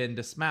that's been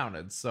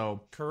dismounted.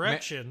 So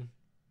correction,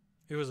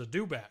 it was a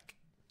dewback.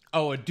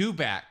 Oh, a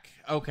dewback.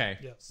 Okay.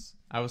 Yes.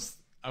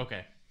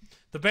 Okay.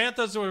 The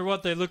banthas were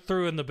what they looked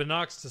through in the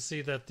binocs to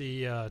see that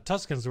the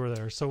Tuskens were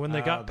there. So when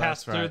they got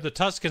past through the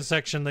Tusken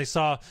section, they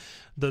saw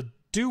the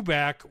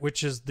dewback,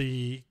 which is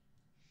the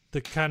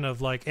kind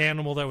of like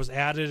animal that was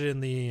added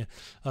in the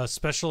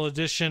special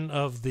edition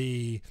of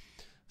the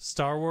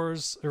Star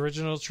Wars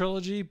original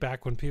trilogy,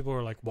 back when people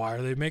were like, why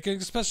are they making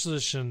a special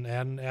edition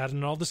and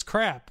adding all this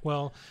crap?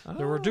 Well,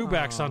 there were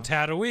dewbacks on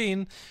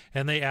Tatooine,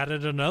 and they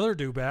added another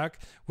dewback,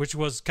 which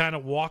was kind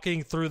of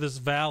walking through this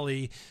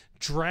valley,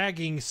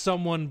 dragging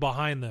someone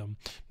behind them.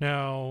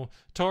 Now,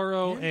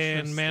 Toro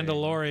and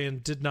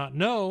Mandalorian did not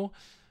know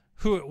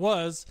who it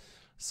was,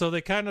 so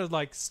they kind of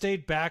like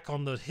stayed back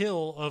on the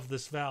hill of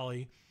this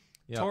valley.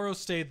 Yep. Toro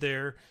stayed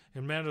there,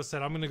 and Mando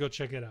said, I'm going to go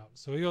check it out.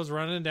 So he goes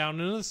running down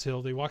into this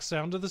hill. He walks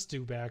down to this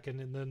dewback,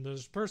 and then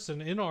there's a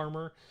person in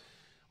armor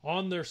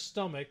on their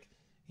stomach,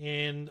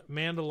 and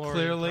Mandalorian...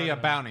 Clearly a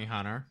bounty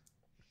hunter.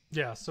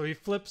 Yeah, so he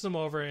flips him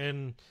over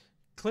and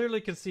clearly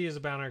can see he's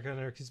a bounty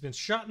hunter. He's been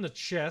shot in the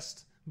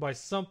chest by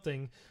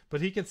something, but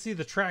he can see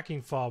the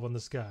tracking fob on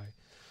this guy.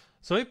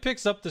 So he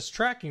picks up this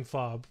tracking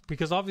fob,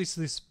 because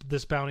obviously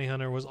this bounty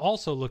hunter was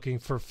also looking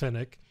for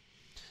Fennec.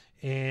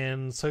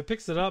 And so he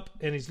picks it up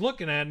and he's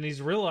looking at it and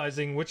he's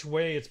realizing which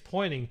way it's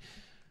pointing.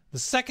 The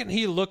second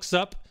he looks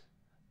up,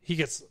 he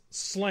gets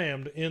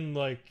slammed in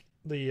like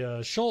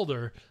the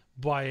shoulder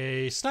by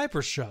a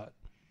sniper shot.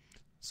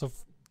 So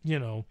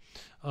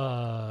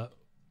I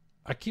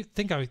keep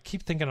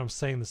thinking I'm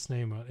saying this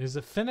name. Is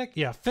it Finnick?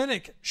 Yeah,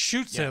 Finnick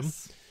shoots him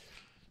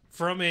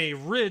from a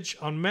ridge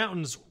on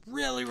mountains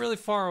really, really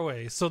far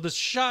away. So the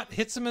shot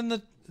hits him in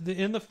the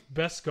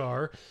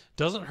Beskar,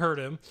 doesn't hurt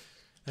him,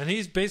 and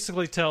he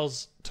basically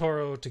tells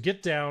Toro to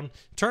get down,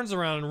 turns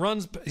around and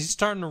runs. He's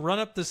starting to run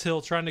up this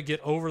hill trying to get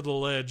over the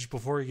ledge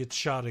before he gets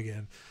shot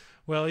again.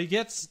 Well, he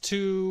gets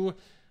to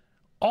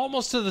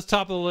almost to the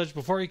top of the ledge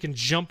before he can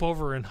jump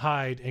over and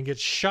hide, and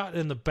gets shot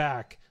in the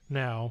back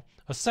now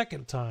a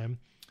second time,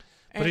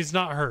 but he's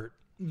not hurt.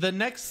 The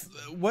next,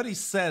 what he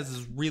says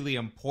is really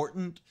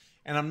important,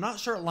 and I'm not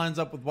sure it lines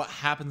up with what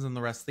happens in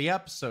the rest of the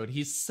episode.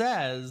 He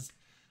says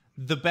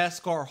the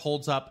Beskar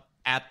holds up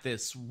at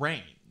this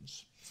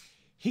range.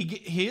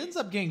 He ends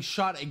up getting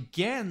shot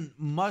again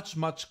much,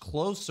 much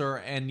closer,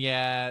 and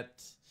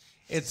yet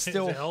it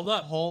still held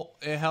up.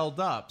 It held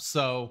up.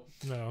 So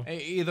no.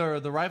 Either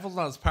the rifle's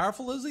not as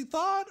powerful as he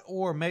thought,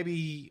 or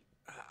maybe,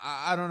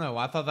 I don't know.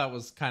 I thought that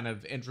was kind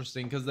of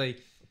interesting because they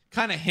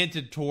kind of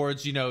hinted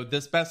towards,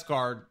 this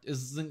Beskar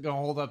isn't going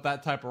to hold up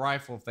that type of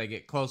rifle if they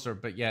get closer,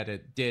 but yet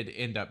it did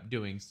end up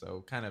doing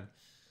so. Kind of,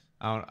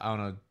 I don't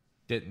know,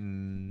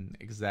 didn't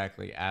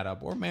exactly add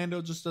up. Or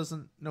Mando just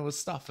doesn't know his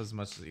stuff as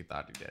much as he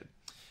thought he did.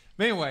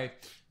 But anyway,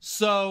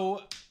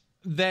 so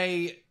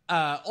they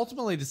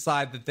ultimately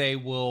decide that they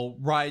will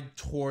ride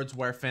towards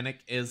where Finnick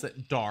is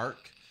at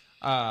dark,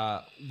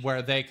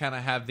 where they kind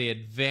of have the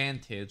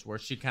advantage, where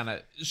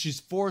she's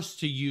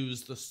forced to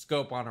use the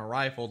scope on her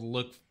rifle to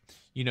look,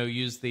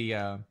 use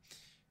the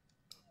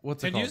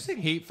what's it called? Using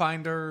heat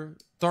finder,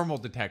 thermal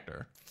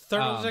detector.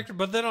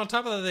 But then on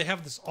top of that, they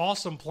have this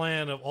awesome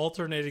plan of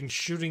alternating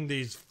shooting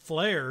these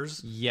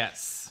flares.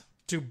 Yes,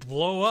 to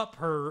blow up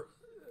her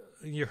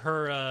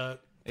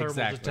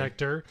thermal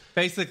detector.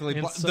 Basically,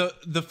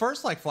 the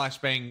first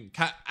flashbang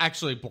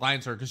actually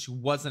blinds her because she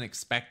wasn't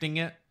expecting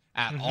it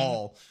at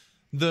all.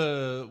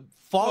 The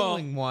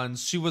following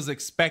ones, she was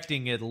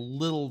expecting it a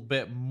little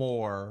bit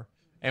more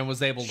and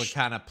was able to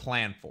kind of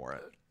plan for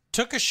it.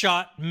 Took a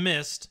shot,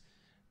 missed,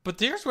 but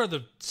here's where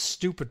the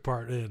stupid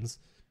part ends.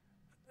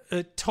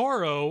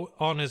 Toro,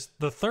 on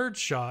the third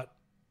shot,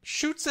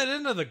 shoots it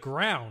into the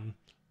ground,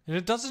 and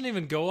it doesn't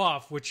even go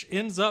off, which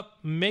ends up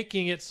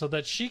making it so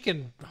that she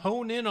can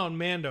hone in on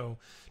Mando.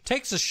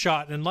 Takes a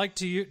shot, and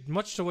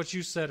much to what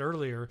you said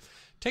earlier,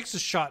 takes a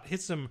shot,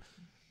 hits him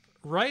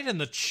right in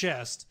the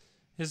chest.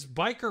 His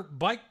bike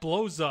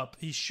blows up.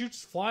 He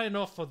shoots flying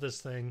off of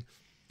this thing,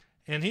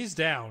 and he's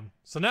down.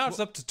 So now it's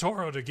up to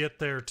Toro to get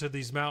there to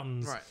these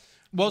mountains. Right.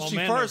 Well, she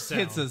first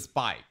hits his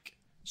bike.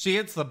 She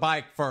hits the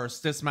bike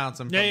first, dismounts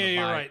him from the bike.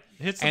 You're right.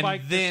 Hits the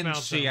bike, and then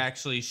she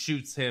actually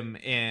shoots him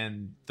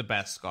in the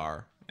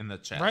Beskar in the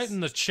chest. Right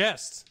in the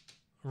chest.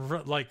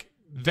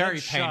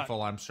 Very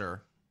painful, I'm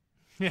sure.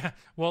 Yeah.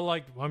 Well,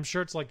 I'm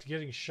sure it's like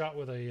getting shot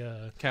with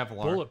a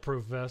Kevlar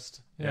bulletproof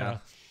vest. Yeah.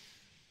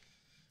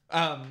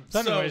 So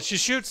anyway, she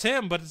shoots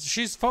him, but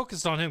she's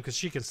focused on him because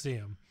she can see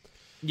him.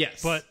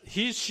 Yes. But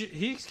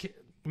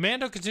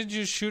Mando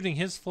continues shooting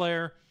his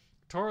flare.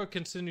 Toro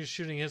continues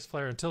shooting his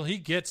flare until he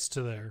gets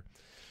to there.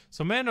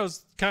 So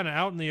Mando's kind of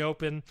out in the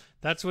open.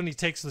 That's when he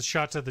takes the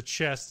shot to the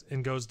chest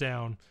and goes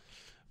down.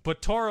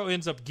 But Toro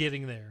ends up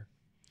getting there.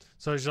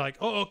 So he's like,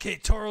 oh, okay,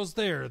 Toro's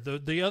there.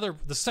 The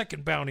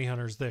second bounty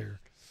hunter's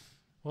there.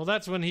 Well,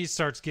 that's when he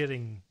starts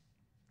getting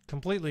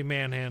completely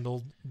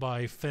manhandled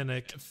by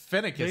Finnick.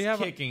 Finnick is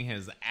kicking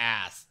his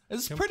ass.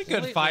 It's a pretty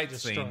good fight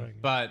scene.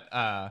 But,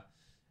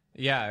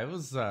 it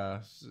was,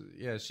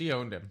 she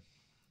owned him.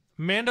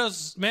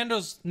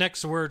 Mando's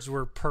next words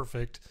were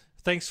perfect.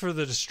 Thanks for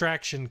the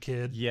distraction,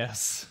 kid.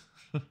 Yes.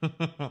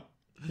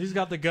 He's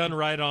got the gun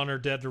right on her,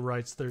 dead to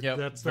rights.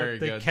 That's very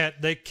good.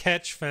 They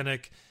catch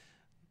Finnick.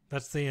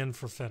 That's the end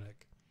for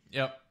Finnick.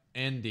 Yep,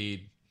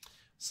 indeed.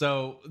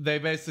 So they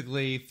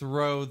basically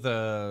throw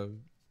the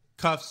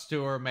cuffs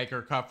to her, make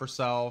her cuff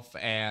herself,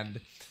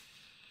 and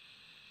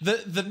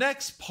the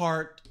next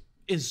part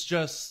is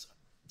just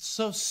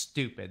so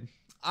stupid.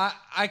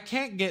 I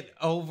can't get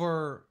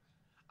over.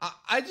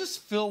 I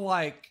just feel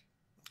like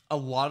a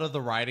lot of the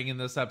writing in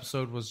this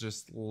episode was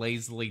just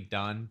lazily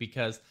done,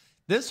 because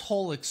this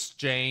whole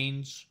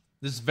exchange,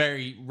 this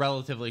very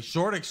relatively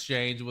short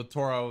exchange with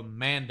Toro and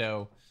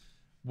Mando,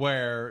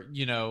 where,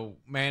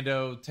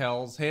 Mando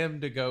tells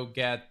him to go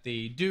get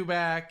the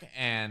dewback,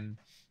 and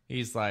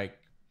he's like,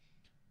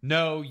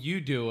 no, you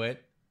do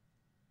it.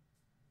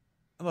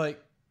 Like,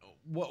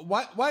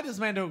 why does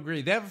Mando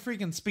agree? They have a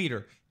freaking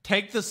speeder.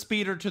 Take the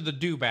speeder to the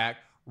dewback,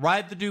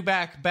 ride the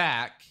dewback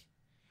back,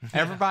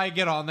 everybody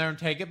get on there and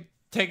take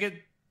it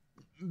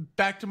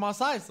back to Mos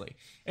Eisley.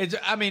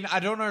 I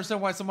don't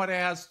understand why somebody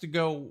has to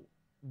go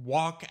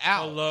walk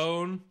out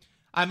alone.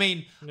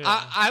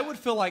 I would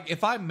feel like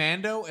if I'm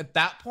Mando at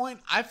that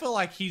point, I feel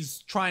like he's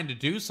trying to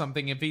do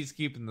something if he's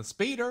keeping the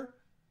speeder.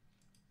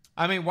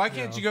 Why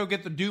can't you go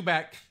get the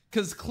dewback,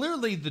 because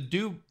clearly the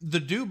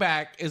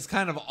dewback is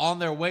kind of on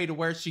their way to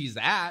where she's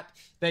at.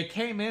 They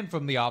came in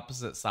from the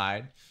opposite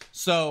side,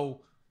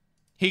 so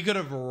he could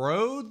have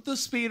rode the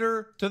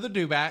speeder to the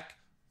dewback,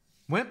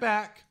 went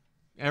back,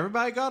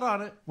 everybody got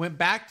on it, went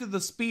back to the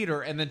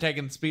speeder, and then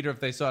taken the speeder if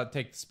they saw it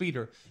take the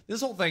speeder.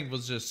 This whole thing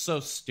was just so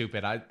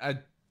stupid. I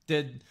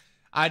did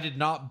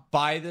not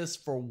buy this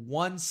for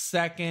 1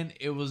 second.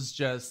 It was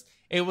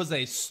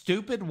a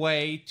stupid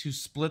way to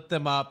split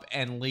them up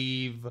and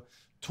leave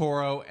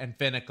Toro and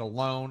Finnick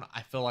alone.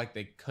 I feel like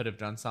they could have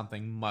done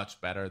something much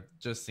better. It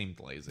just seemed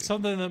lazy.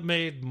 Something that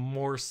made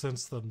more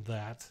sense than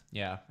that.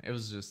 Yeah, it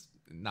was just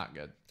not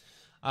good.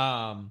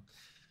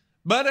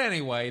 But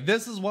anyway,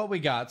 this is what we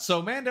got.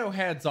 So Mando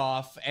heads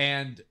off,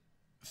 and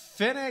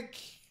Finnick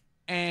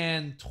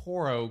and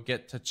Toro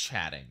get to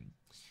chatting.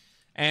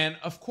 And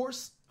of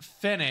course,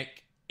 Finnick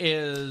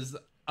is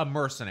a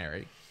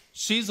mercenary.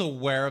 She's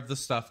aware of the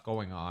stuff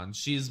going on.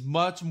 She's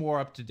much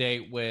more up to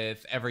date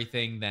with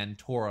everything than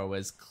Toro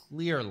is,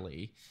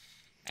 clearly.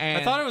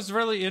 And I thought it was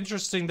really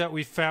interesting that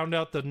we found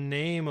out the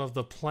name of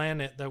the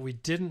planet that we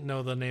didn't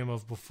know the name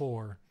of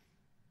before.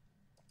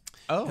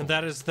 Oh. And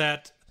that is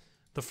that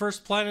the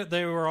first planet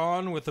they were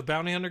on with the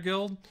Bounty Hunter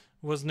Guild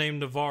was named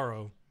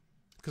Navarro.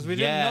 Because we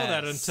didn't know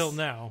that until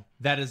now.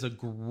 That is a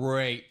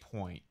great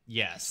point.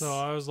 Yes. So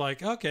I was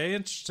like, okay,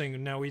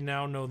 interesting. Now we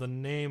know the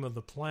name of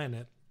the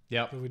planet.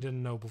 Yep. That we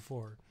didn't know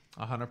before.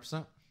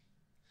 100%.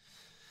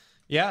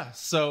 Yeah,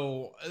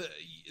 so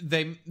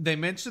they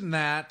mentioned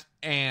that,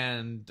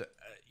 and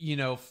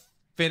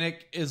Finnick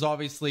is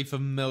obviously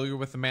familiar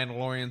with the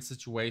Mandalorian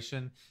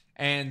situation,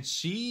 and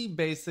she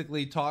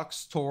basically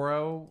talks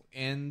Toro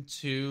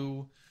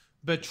into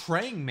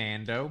betraying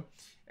Mando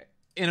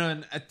in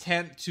an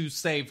attempt to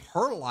save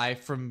her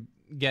life from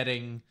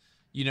getting,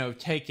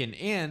 taken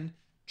in,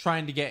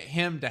 trying to get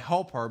him to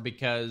help her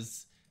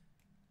because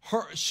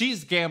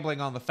she's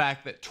gambling on the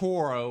fact that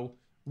Toro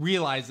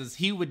realizes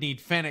he would need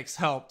Finnick's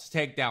help to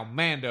take down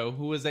Mando,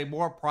 who is a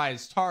more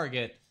prized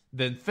target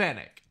than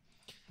Finnick.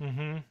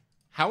 Mm-hmm.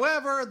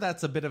 However,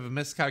 that's a bit of a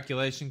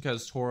miscalculation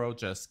because Toro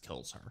just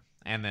kills her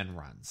and then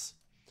runs.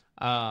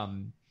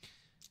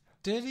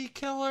 Did he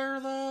kill her,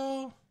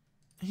 though?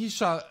 He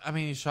shot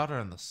her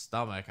in the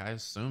stomach. I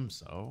assume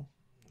so.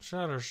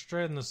 Shot her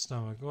straight in the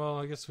stomach. Well,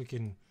 I guess we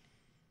can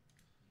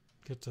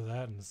get to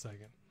that in a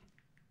second.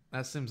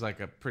 That seems like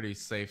a pretty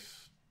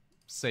safe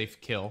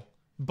kill.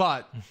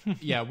 But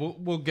yeah,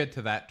 we'll get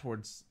to that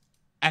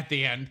at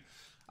the end.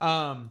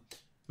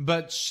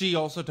 But she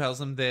also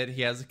tells him that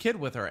he has a kid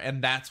with her,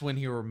 and that's when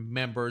he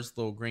remembers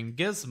little green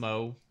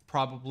Gizmo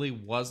probably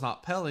was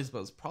not Pele's, but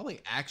was probably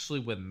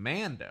actually with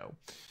Mando.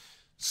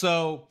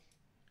 So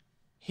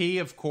he,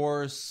 of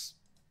course,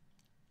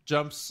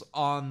 jumps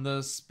on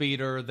the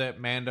speeder that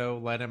Mando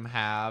let him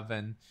have,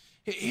 and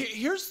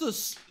this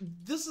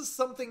is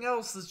something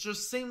else that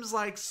just seems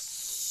like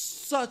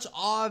such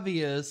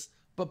obvious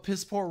but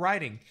piss poor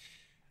writing.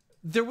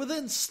 They're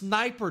within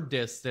sniper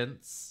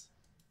distance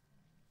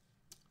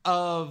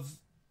of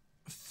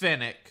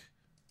Finnick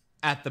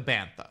at the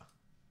Bantha.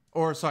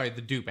 Or, sorry,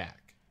 the dewback.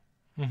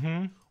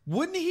 Mm-hmm.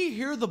 Wouldn't he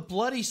hear the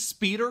bloody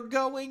speeder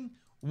going?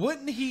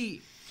 Wouldn't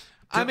he...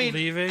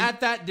 leaving?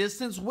 At that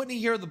distance, wouldn't he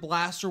hear the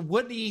blaster?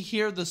 Wouldn't he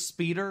hear the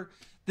speeder?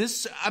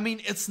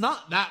 It's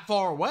not that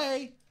far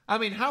away.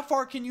 How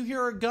far can you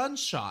hear a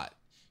gunshot?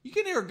 You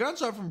can hear a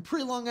gunshot from a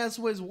pretty long ass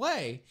ways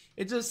away.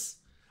 It just,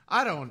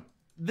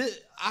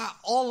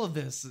 all of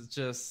this is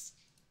just,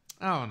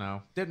 I don't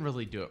know. Didn't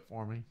really do it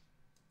for me.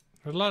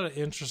 There are a lot of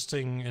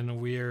interesting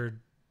and weird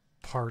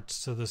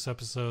parts to this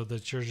episode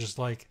that you're just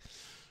like,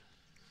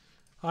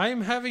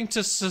 I'm having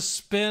to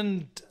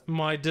suspend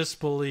my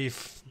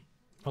disbelief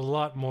a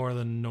lot more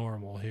than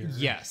normal here.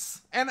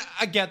 Yes. And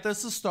I get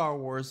this is Star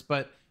Wars,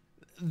 but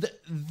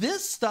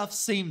this stuff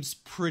seems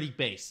pretty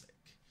basic.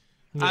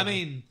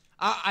 Yeah.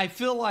 I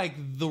feel like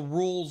the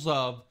rules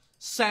of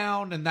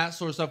sound and that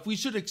sort of stuff we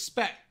should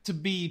expect to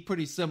be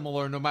pretty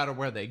similar no matter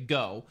where they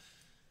go.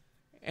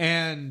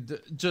 And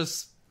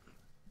just,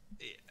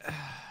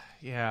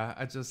 yeah,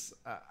 I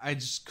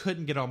just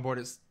couldn't get on board.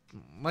 It's,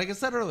 like I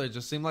said earlier, it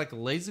just seemed like a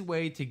lazy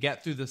way to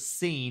get through the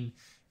scene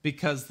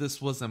because this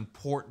was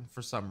important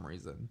for some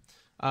reason.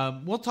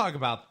 We'll talk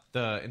about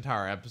the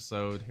entire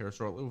episode here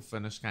shortly. We'll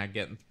finish kind of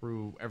getting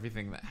through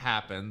everything that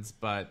happens,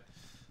 but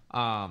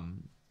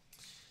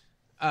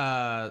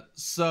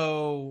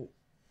so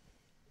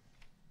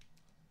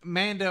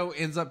Mando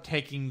ends up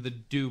taking the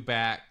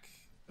dewback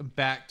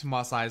back to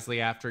Mos Eisley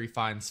after he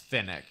finds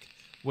Finnick,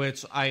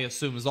 which I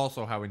assume is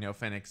also how we know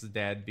Finnick's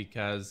dead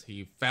because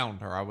he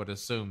found her. I would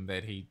assume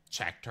that he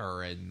checked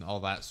her and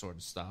all that sort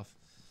of stuff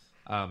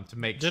to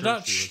make sure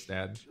she was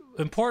dead.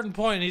 Important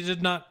point, he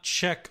did not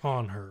check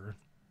on her.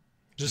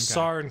 Just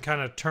saw her and kind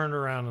of turned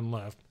around and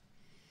left.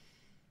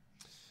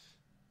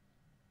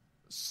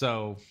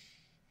 So,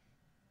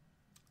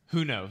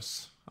 who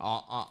knows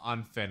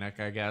on Finnick,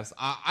 I guess.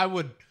 I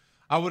would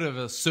have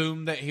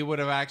assumed that he would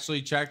have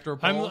actually checked her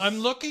pulse. I'm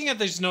looking at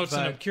these notes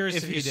and I'm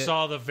curious if you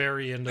saw the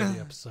very end of the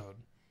episode.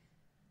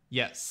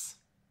 Yes.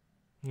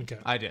 Okay.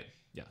 I did.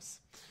 Yes.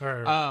 All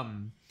right.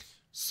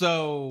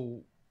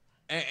 So,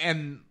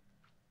 and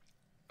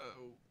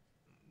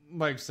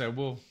like I said,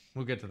 we'll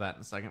get to that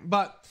in a second.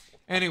 But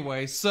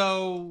anyway,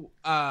 so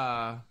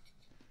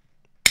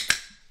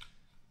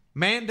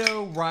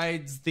Mando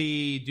rides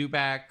the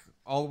dewback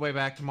all the way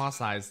back to Mos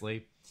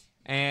Eisley,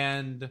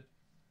 and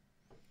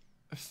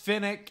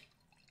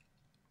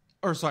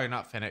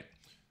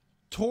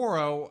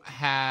Toro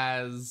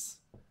has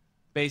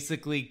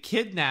basically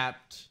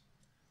kidnapped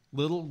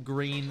little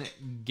green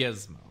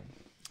Gizmo,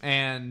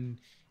 and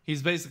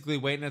he's basically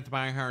waiting at the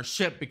bounty hunter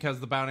ship because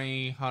the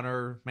bounty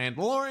hunter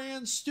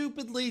Mandalorian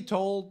stupidly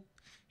told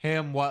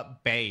him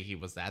what bay he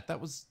was at.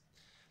 That was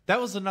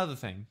another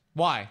thing.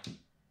 Why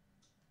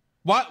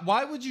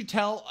would you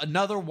tell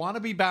another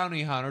wannabe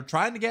bounty hunter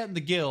trying to get in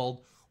the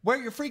guild where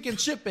your freaking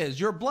ship is?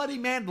 You're a bloody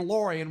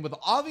Mandalorian with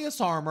obvious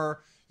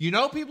armor. You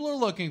know people are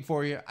looking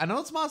for you. I know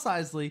it's Mos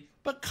Eisley,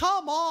 but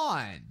come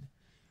on.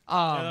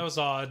 Yeah, that was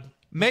odd.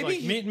 Maybe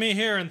like, meet me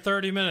here in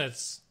 30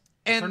 minutes.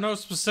 And for no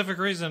specific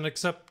reason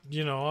except,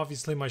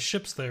 obviously my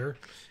ship's there.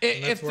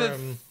 If the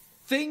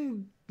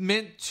thing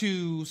meant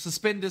to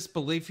suspend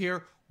disbelief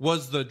here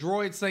was the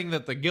droid saying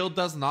that the guild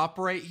doesn't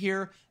operate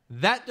here,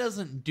 that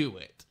doesn't do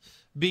it.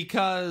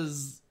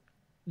 Because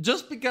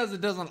just because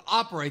it doesn't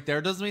operate there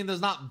doesn't mean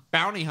there's not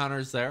bounty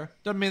hunters there.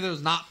 Doesn't mean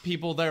there's not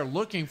people there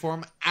looking for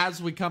them,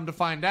 as we come to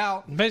find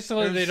out.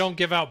 Basically, they don't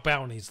give out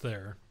bounties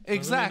there.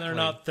 Exactly. They're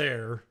not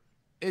there.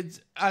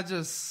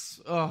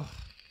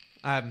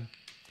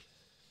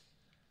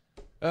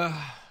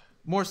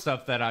 More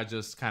stuff that I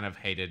just kind of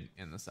hated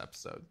in this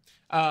episode.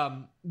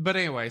 But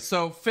anyway,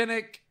 so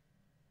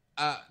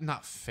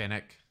not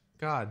Finnick.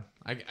 God,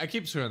 I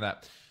keep screwing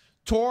that.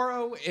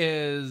 Toro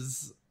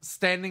is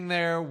standing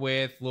there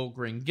with little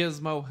green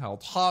Gizmo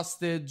held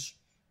hostage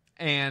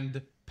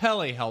and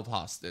Peli held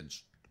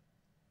hostage.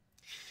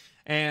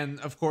 And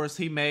of course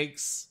he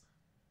makes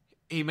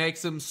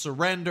him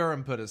surrender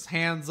and put his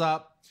hands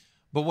up.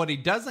 But what he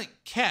doesn't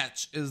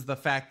catch is the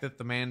fact that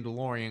the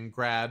Mandalorian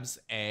grabs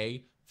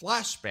a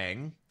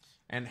flashbang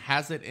and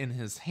has it in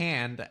his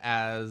hand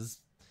as,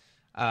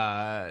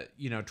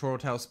 Toro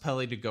tells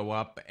Peli to go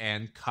up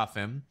and cuff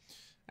him.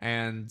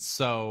 And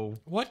so...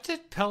 What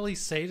did Peli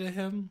say to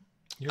him?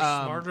 You're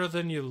smarter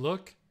than you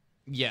look?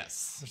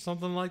 Yes. Or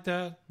something like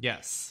that?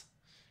 Yes.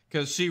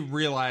 Because she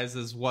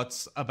realizes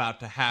what's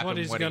about to happen, what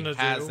he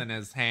has in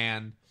his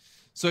hand.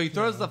 So he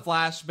throws the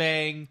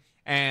flashbang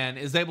and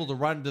is able to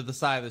run to the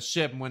side of the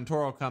ship. And when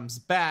Toro comes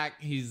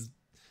back, he's,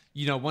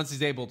 once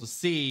he's able to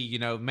see,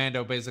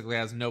 Mando basically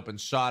has an open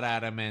shot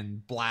at him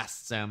and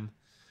blasts him,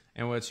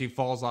 in which he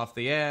falls off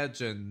the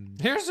edge. And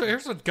here's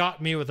what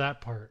got me with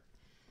that part.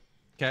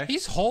 Okay.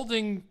 He's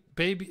holding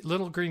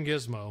little green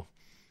Gizmo.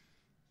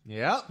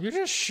 Yep. You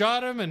just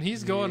shot him and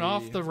he's going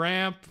off the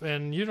ramp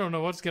and you don't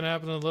know what's going to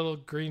happen to little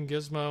green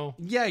Gizmo.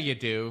 Yeah, you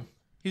do.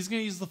 He's going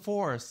to use the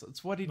Force.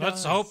 That's what he does.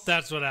 Let's hope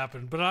that's what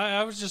happened. But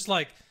I was just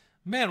like,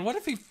 man, what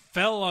if he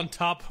fell on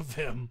top of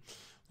him?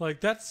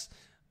 Like,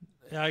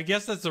 I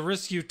guess that's a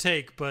risk you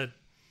take, but...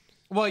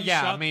 Well,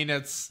 yeah,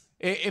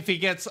 if he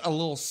gets a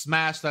little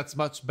smash, that's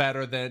much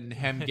better than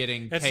him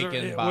getting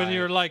taken by... When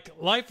you're like,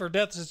 life or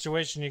death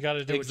situation, you got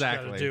to do what you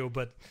got to do.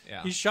 But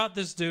he shot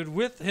this dude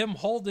with him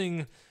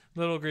holding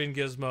little green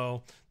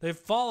Gizmo. They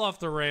fall off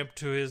the ramp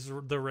to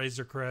the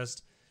Razor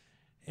Crest.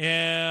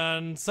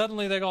 And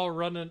suddenly they all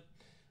run it.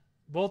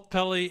 Both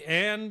Peli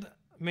and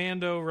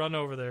Mando run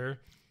over there.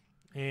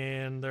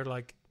 And they're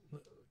like,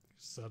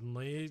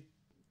 suddenly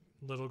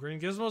little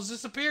green Gizmo's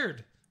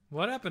disappeared.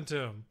 What happened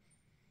to him?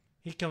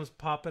 He comes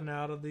popping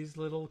out of these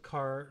little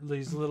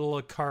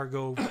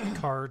cargo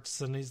carts,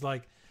 and he's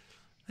like,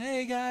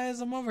 "Hey guys,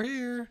 I'm over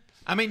here."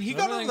 I mean, he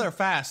got over there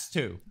fast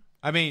too.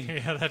 I mean,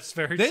 yeah, that's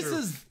very true. This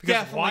is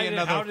definitely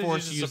another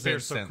Force use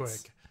instance. So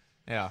quick?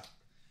 Yeah,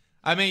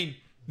 I mean,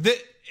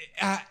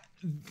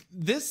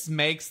 this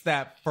makes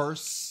that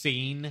first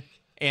scene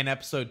in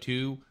episode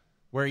 2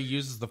 where he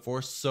uses the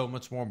Force so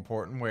much more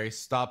important. Where he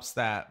stops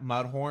that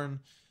Mudhorn.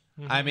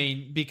 Mm-hmm. I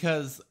mean,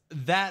 because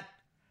that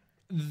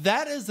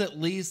is at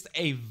least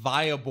a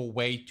viable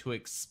way to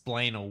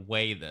explain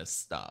away this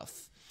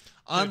stuff.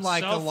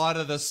 Unlike a lot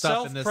of the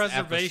stuff in this episode.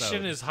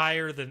 Self-preservation is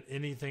higher than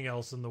anything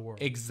else in the world.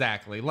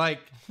 Exactly. Like,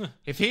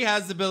 if he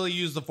has the ability to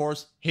use the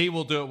Force, he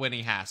will do it when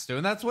he has to.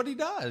 And that's what he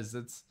does.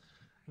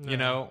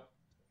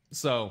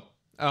 So,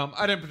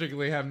 I didn't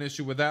particularly have an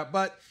issue with that.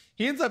 But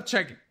he ends up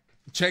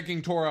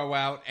checking Toro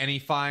out, and he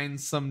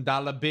finds some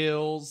dollar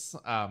bills,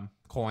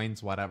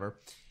 coins, whatever,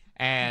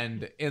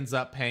 and ends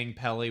up paying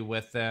Peli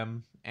with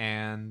them.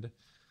 And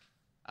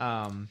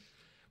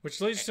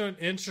which leads to an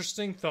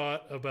interesting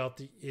thought about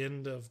the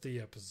end of the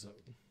episode.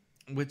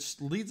 Which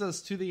leads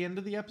us to the end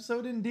of the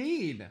episode,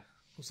 indeed.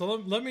 So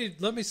let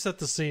me set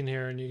the scene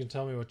here, and you can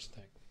tell me what you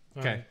think.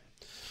 Okay. Right.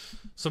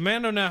 So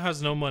Mando now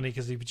has no money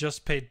because he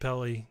just paid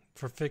Peli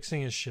for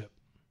fixing his ship.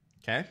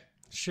 Okay.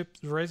 The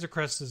Razor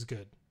Crest is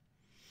good.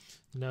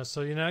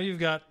 So now you've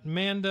got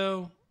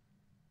Mando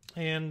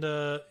and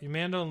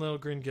Little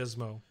Green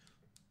Gizmo.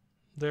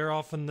 They're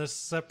off in this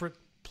separate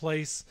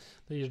place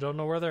that you don't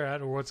know where they're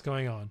at or what's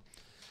going on.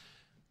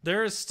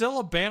 There is still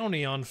a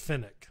bounty on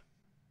Finnick,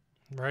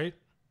 right?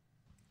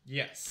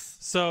 Yes.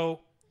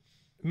 So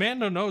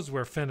Mando knows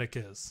where Finnick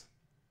is.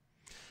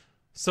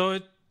 So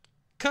it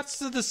cuts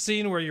to the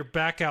scene where you're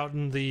back out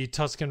in the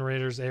Tusken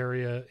Raiders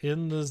area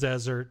in the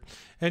desert,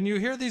 and you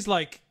hear these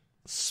like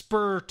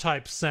spur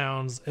type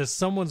sounds as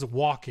someone's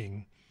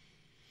walking.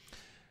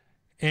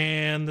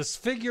 And this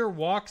figure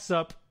walks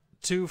up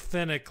to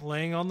Finnick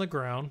laying on the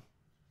ground,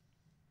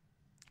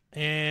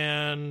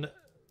 and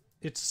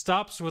it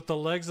stops with the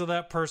legs of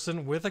that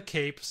person with a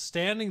cape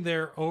standing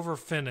there over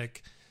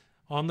Finnick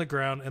on the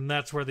ground, and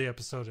that's where the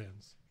episode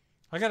ends.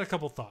 I got a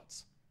couple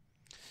thoughts.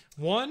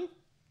 One,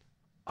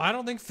 I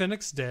don't think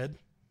Finnick's dead.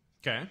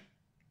 Okay.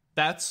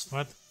 That's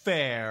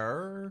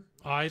fair.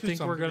 I think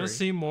we're going to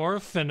see more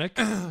of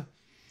Finnick.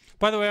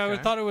 By the way, I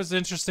thought it was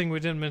interesting we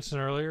didn't mention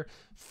earlier.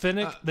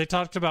 Finnick, they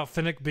talked about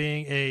Finnick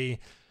being a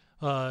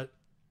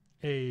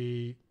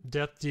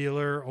death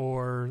dealer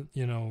or,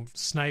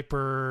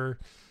 sniper,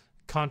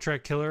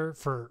 contract killer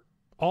for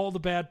all the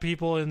bad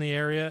people in the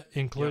area,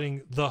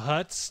 including the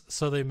Hutts.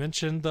 So they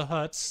mentioned the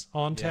Hutts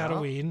on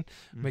Tatooine.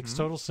 Makes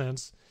total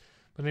sense.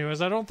 But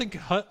anyways, I don't think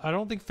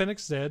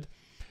Finnick's dead.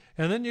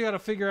 And then you got to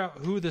figure out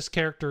who this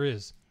character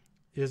is.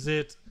 Is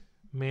it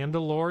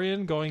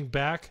Mandalorian going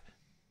back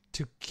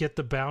to get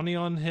the bounty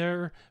on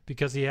her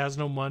because he has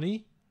no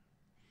money?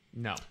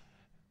 No.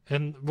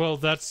 And well,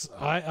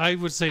 I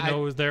would say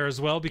no there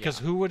as well, because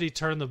who would he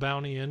turn the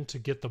bounty in to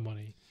get the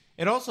money?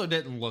 It also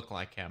didn't look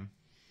like him.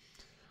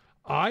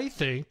 I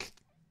think,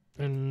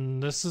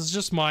 and this is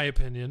just my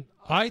opinion,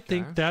 I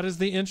think that is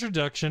the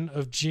introduction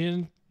of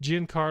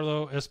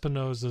Giancarlo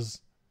Espinosa?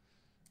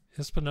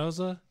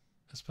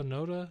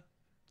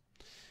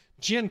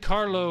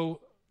 Giancarlo,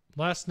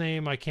 last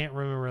name I can't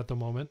remember at the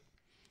moment.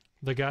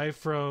 The guy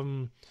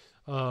from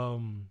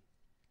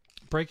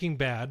Breaking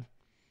Bad.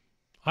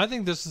 I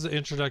think this is the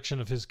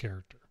introduction of his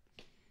character.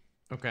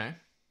 Okay.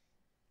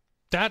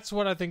 That's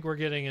what I think we're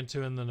getting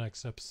into in the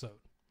next episode.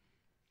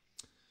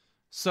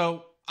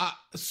 So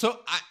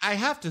I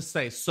have to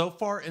say, so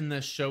far in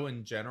this show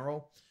in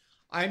general,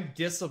 I'm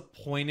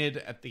disappointed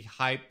at the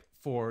hype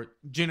for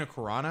Gina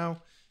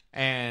Carano,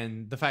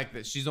 and the fact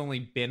that she's only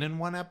been in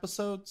one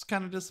episode is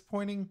kind of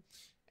disappointing.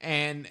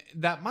 And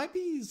that might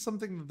be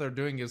something that they're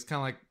doing, is kind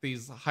of like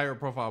these higher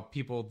profile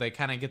people, they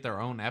kind of get their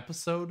own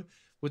episode,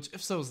 which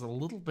if so is a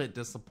little bit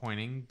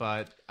disappointing,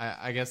 but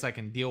I guess I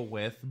can deal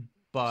with.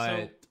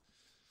 But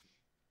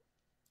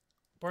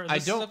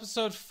this is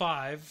episode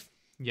 5.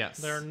 Yes.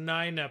 There are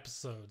 9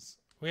 episodes.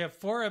 We have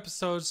 4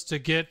 episodes to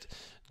get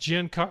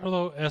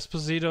Giancarlo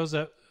Esposito's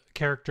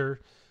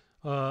character.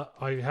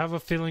 I have a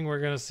feeling we're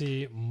going to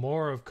see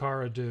more of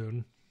Cara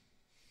Dune.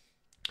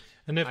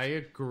 And I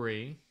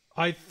agree.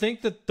 I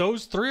think that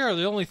those 3 are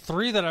the only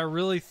 3 that I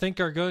really think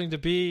are going to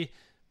be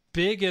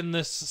big in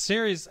this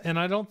series, and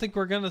I don't think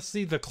we're going to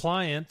see the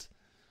client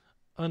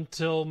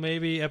until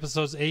maybe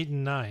episodes 8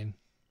 and 9.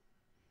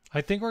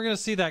 I think we're going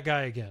to see that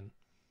guy again.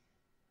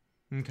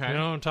 Okay. You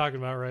know what I'm talking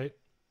about, right?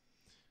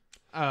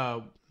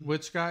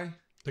 Which guy?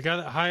 The guy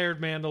that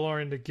hired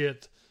Mandalorian to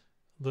get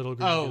Little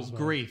Green Gizmo.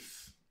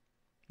 Grief.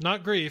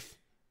 Not Grief.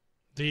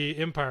 The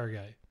Empire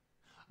guy.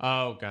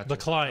 Oh, gotcha. The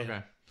client.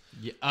 Okay.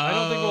 Yeah. I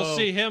don't think we'll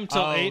see him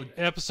till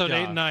episode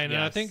 8 and 9. Yes.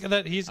 And I think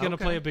that he's going to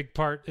play a big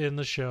part in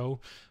the show,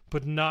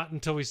 but not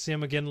until we see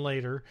him again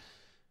later.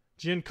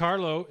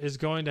 Giancarlo is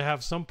going to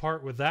have some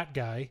part with that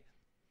guy,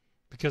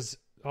 because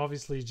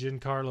obviously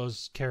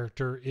Giancarlo's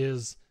character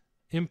is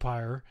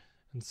Empire,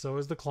 and so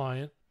is the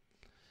client.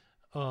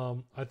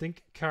 I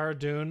think Cara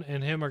Dune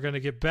and him are going to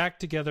get back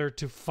together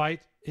to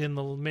fight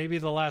in maybe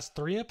the last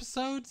 3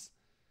 episodes.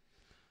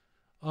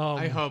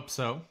 I hope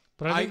so.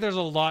 But I think there's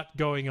a lot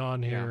going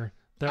on here.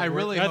 I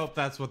really hope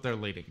that's what they're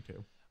leading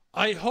to.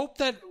 I hope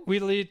that we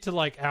lead to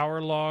like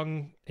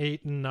hour-long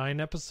 8 and 9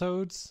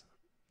 episodes.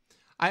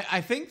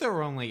 I think there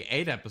were only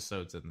 8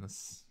 episodes in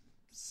this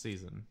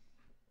season.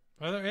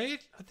 Are there 8?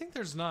 I think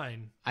there's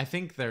 9. I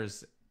think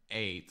there's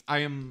 8. I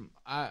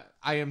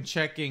am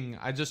checking.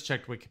 I just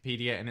checked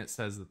Wikipedia, and it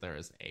says that there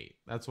is 8.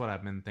 That's what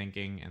I've been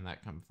thinking, and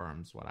that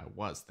confirms what I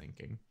was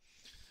thinking.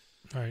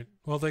 All right.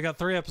 Well, they got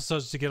 3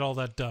 episodes to get all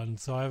that done.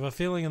 So I have a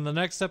feeling in the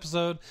next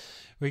episode,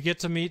 we get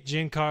to meet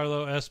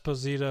Giancarlo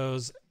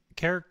Esposito's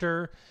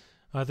character.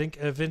 I think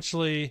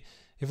eventually,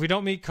 if we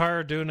don't meet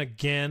Cara Dune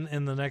again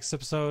in the next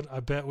episode, I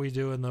bet we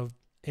do in the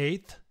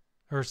 8th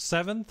or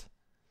 7th.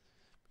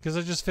 Because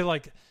I just feel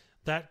like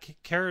that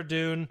Cara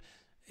Dune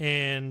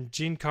and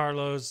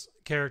Giancarlo's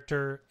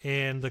character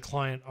and the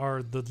client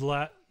are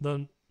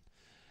the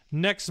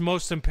next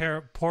most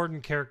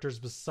important characters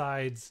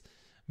besides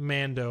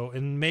Mando,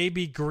 and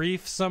maybe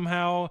Grief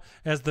somehow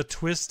as the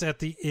twist at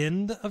the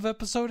end of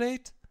episode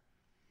 8.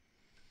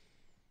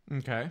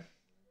 Okay.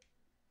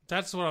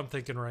 That's what I'm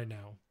thinking right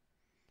now.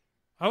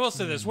 I will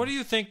say this. What do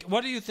you think?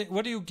 What do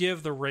you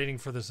give the rating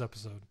for this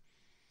episode?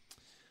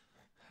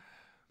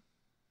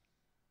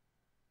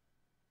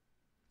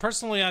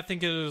 Personally, I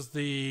think it is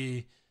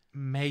the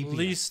maybe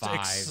least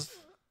 5.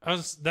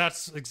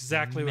 that's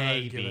exactly what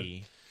I'd give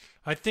it.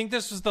 I think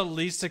this was the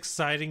least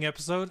exciting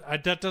episode.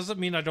 That doesn't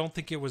mean I don't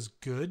think it was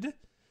good,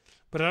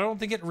 but I don't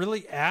think it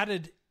really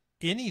added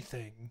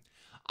anything.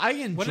 I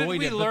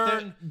enjoyed it.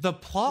 Learn the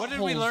plot. What did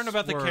we learn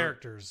about the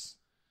characters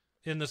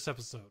in this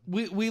episode?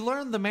 We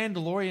learned the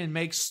Mandalorian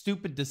makes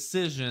stupid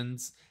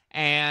decisions,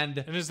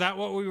 and is that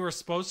what we were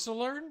supposed to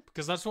learn?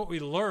 Because that's what we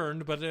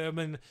learned. But I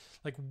mean,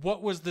 like,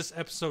 what was this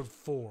episode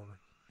for?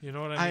 You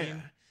know what I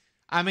mean?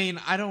 I mean,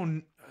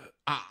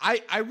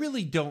 I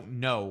really don't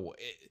know.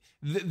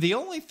 The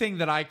only thing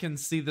that I can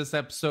see this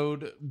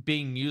episode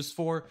being used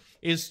for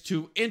is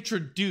to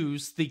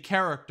introduce the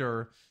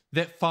character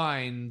that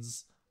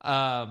finds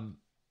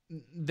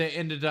that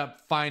ended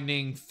up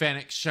finding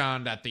Fennec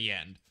Shand at the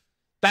end.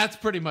 That's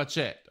pretty much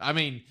it. I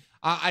mean,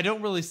 I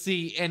don't really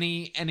see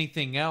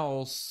anything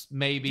else.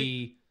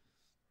 Maybe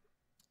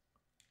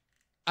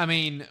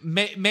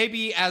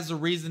maybe as a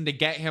reason to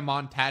get him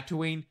on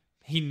Tatooine.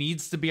 He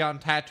needs to be on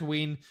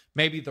Tatooine.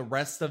 Maybe the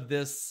rest of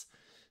this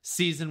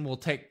season will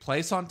take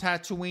place on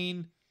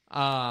Tatooine.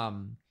 I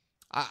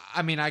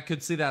mean, I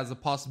could see that as a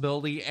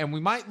possibility, and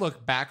we might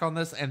look back on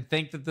this and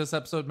think that this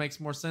episode makes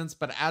more sense,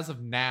 but as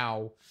of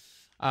now,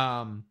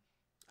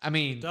 I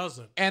mean, it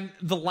doesn't. And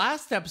the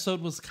last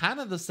episode was kind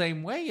of the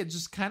same way. It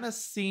just kind of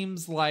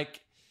seems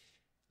like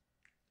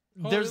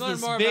there's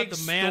this more big about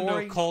the Mando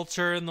story.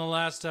 Culture in the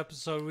last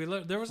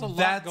episode. There was a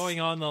lot going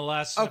on in the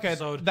last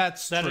episode. That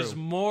true. is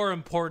more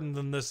important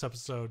than this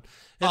episode.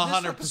 And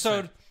 100%. This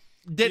episode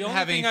didn't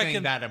have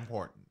anything that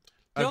important.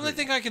 The only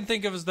thing I can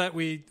think of is that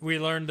we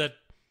learned that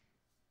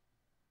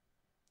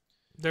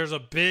there's a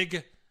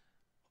big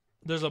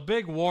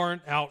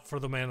warrant out for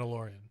the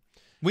Mandalorian.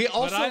 We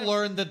also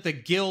learned that the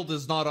guild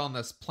is not on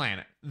this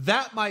planet.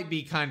 That might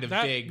be kind of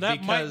big.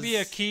 That might be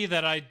a key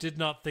that I did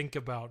not think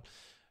about.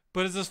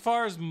 But as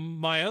far as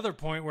my other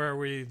point where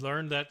we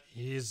learned that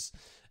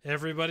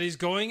everybody's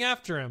going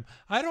after him,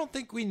 I don't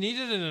think we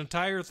needed an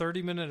entire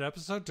 30-minute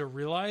episode to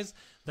realize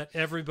that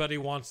everybody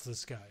wants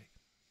this guy.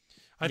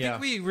 I think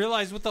we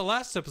realized with the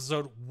last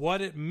episode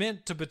what it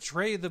meant to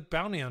betray the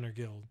Bounty Hunter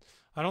Guild.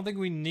 I don't think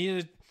we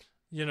needed,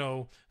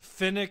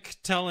 Fennec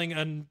telling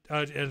an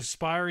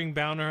aspiring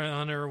bounty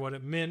hunter what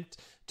it meant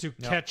to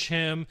catch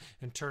him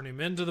and turn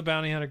him into the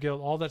Bounty Hunter Guild,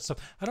 all that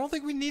stuff. I don't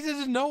think we needed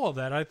to know all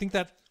that. I think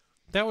that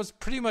was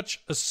pretty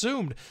much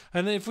assumed.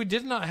 And if we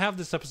did not have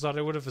this episode,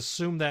 I would have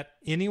assumed that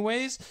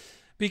anyways,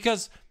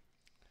 because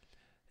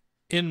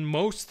in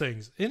most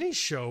things, any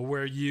show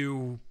where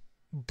you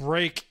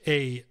break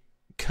a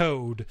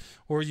code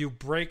or you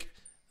break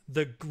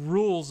the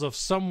rules of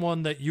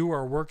someone that you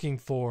are working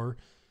for,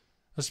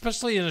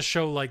 especially in a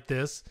show like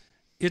this,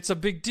 it's a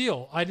big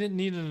deal. I didn't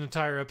need an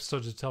entire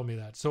episode to tell me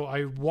that. So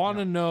I want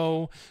to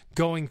know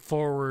going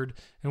forward,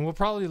 and we'll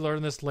probably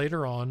learn this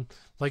later on.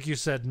 Like you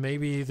said,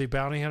 maybe the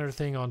bounty hunter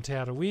thing on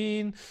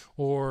Tatooine,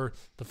 or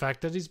the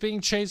fact that he's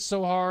being chased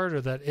so hard,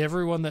 or that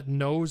everyone that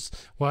knows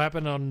what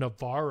happened on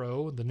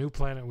Navarro, the new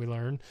planet we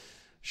learned,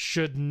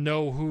 should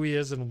know who he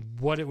is and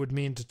what it would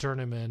mean to turn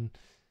him in.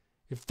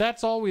 If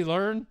that's all we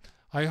learn,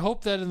 I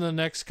hope that in the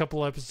next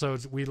couple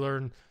episodes we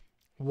learn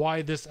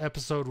why this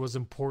episode was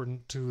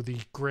important to the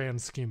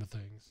grand scheme of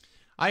things.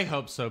 I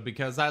hope so,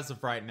 because as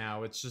of right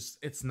now,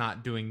 it's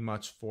not doing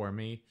much for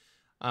me.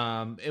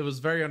 It was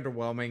very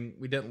underwhelming.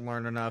 We didn't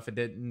learn enough. It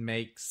didn't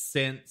make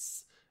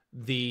sense.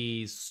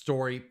 The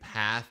story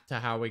path to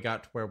how we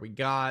got to where we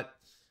got.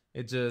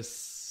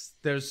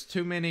 There's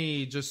too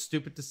many just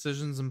stupid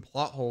decisions and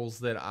plot holes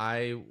that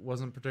I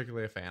wasn't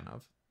particularly a fan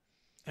of.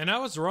 And I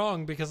was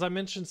wrong, because I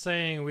mentioned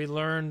saying we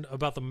learned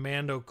about the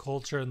Mando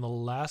culture in the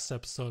last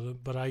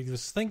episode, but I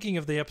was thinking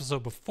of the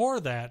episode before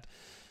that,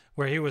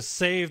 where he was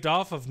saved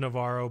off of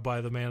Navarro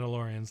by the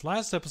Mandalorians.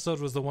 Last episode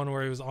was the one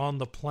where he was on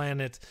the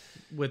planet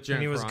with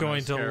and he was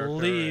going to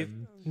leave.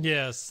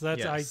 Yes,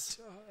 that's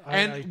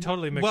I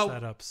totally mixed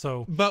that up.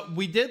 So, but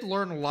we did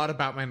learn a lot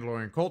about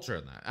Mandalorian culture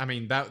in that. I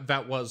mean,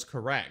 that was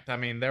correct. I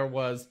mean, there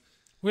was.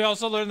 We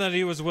also learned that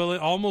he was willing,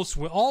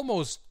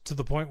 almost to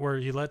the point where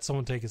he let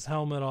someone take his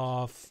helmet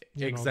off.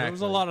 Exactly. There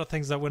was a lot of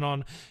things that went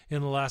on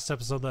in the last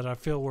episode that I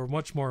feel were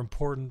much more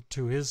important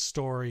to his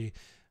story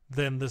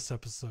than this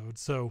episode.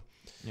 So,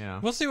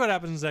 we'll see what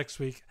happens next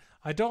week.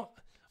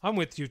 I'm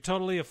with you.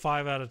 Totally a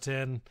 5 out of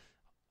 10.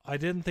 I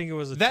didn't think it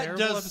was a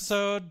terrible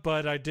episode,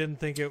 but I didn't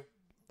think it.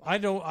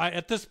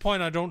 At this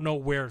point, I don't know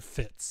where it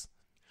fits.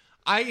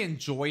 I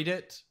enjoyed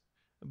it,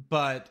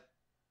 but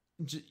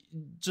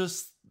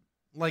just.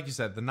 Like you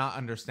said, the not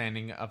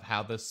understanding of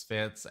how this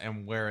fits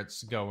and where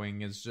it's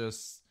going is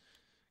just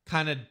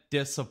kind of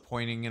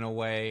disappointing in a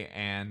way,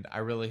 and I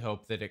really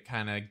hope that it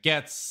kind of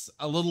gets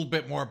a little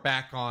bit more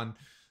back on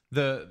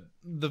the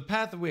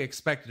path that we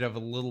expected, of a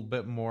little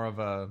bit more of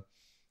a,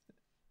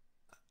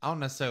 I don't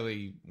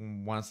necessarily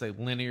want to say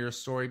linear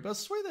story, but a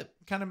story that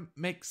kind of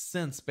makes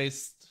sense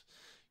based,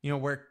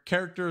 where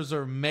characters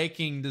are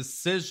making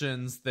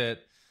decisions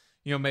that,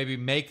 maybe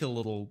make a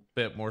little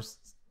bit more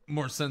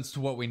sense to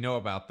what we know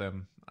about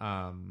them.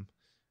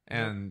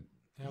 And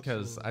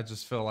because I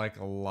just feel like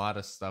a lot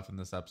of stuff in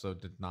this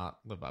episode did not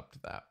live up to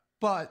that.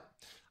 But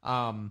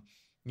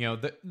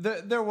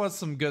there was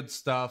some good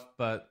stuff,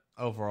 but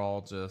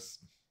overall, just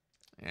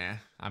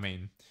I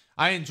mean,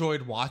 I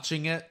enjoyed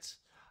watching it,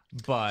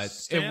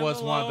 but it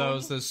was one of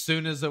those. As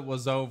soon as it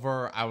was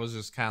over, I was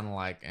just kind of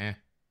like,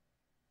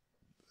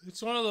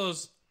 It's one of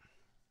those.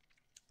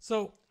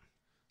 So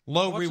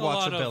low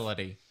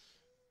rewatchability.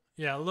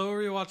 Low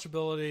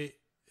rewatchability.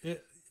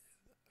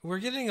 We're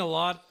getting a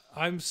lot.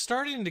 I'm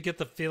starting to get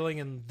the feeling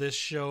in this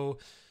show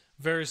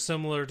very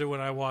similar to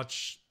when I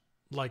watch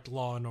like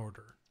Law and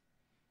Order,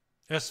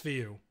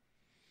 SVU.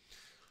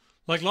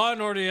 Like Law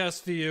and Order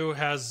SVU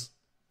has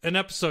an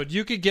episode.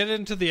 You could get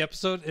into the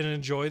episode and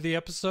enjoy the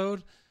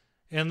episode,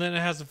 and then it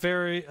has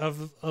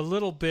a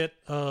little bit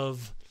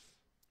of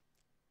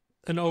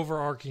an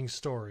overarching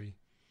story.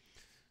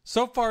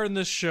 So far in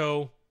this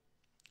show,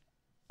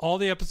 all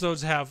the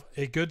episodes have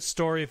a good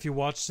story if you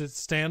watched it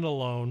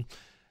standalone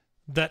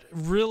that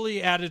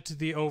really added to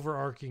the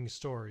overarching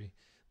story.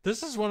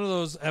 This is one of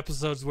those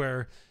episodes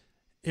where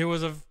it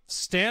was a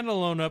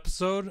standalone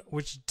episode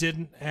which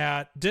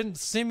didn't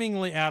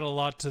seemingly add a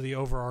lot to the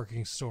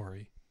overarching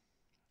story.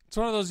 It's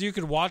one of those you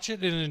could watch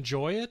it and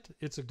enjoy it.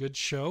 It's a good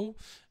show.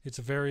 It's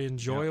very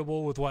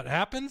enjoyable with what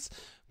happens,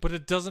 but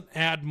it doesn't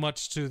add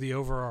much to the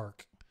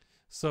overarch.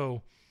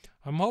 So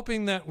I'm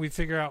hoping that we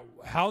figure out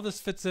how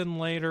this fits in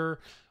later,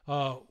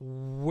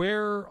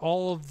 where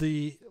all of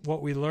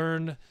what we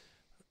learned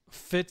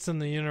fits in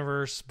the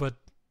universe, but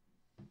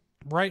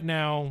right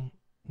now,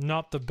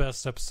 not the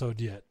best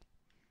episode yet.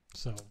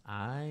 So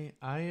I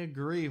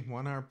agree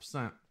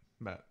 100%.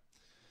 But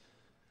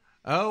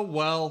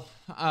well,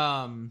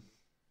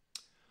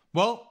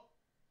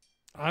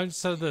 I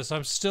said this.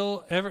 I'm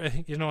still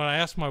I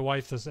ask my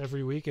wife this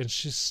every week, and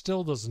she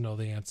still doesn't know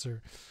the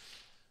answer.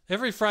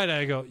 Every Friday,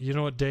 I go, you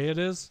know what day it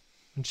is?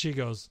 And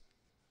she'll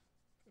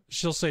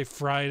say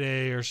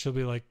Friday, or she'll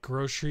be like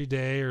grocery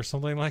day or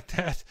something like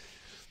that.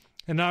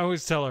 And I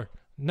always tell her,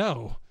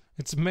 no,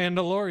 it's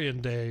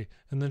Mandalorian Day.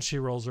 And then she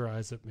rolls her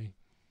eyes at me.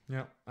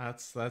 Yep,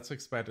 that's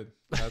expected.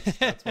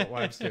 That's what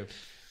wives do.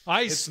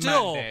 It's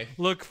still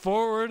look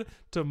forward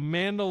to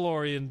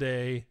Mandalorian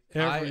Day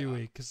every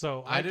week.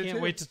 So I can't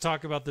wait to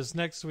talk about this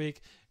next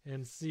week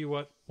and see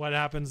what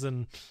happens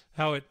and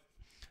how it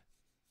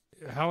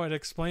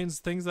explains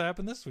things that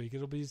happened this week.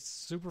 It'll be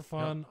super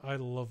fun.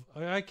 Yep.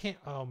 I can't.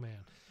 Oh man,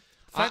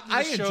 the fact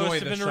that the show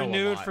has been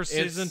renewed for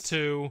season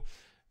 2.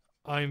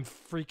 I'm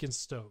freaking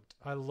stoked.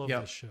 I love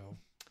this show.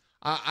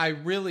 I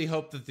really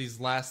hope that these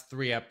last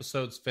 3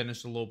 episodes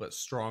finish a little bit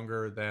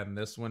stronger than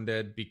this one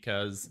did,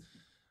 because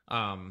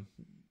I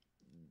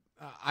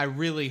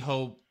really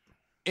hope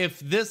if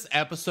this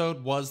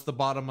episode was the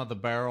bottom of the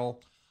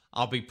barrel,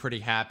 I'll be pretty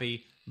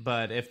happy.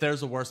 But if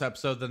there's a worse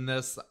episode than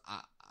this,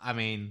 I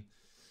mean,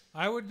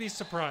 I would be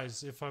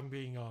surprised, if I'm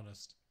being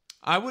honest.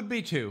 I would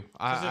be too.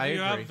 I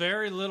agree. Have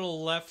very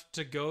little left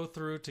to go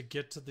through to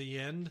get to the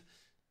end,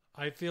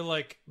 I feel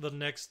like the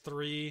next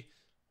 3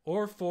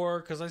 or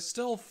 4, because I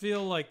still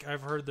feel like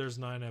I've heard there's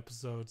 9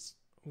 episodes,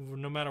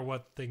 no matter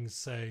what things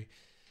say.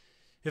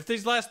 If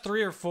these last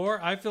 3 or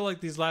 4, I feel like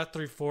these last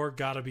 3, 4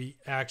 gotta be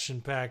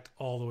action-packed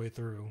all the way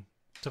through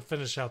to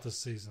finish out the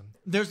season.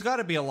 There's got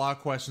to be a lot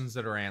of questions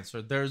that are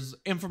answered. There's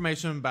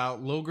information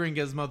about Lil Green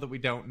Gizmo that we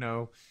don't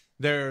know.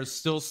 There's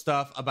still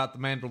stuff about the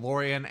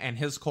Mandalorian and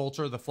his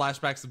culture. The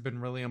flashbacks have been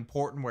really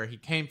important. Where he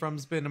came from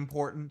has been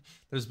important.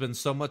 There's been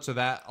so much of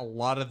that. A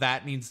lot of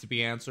that needs to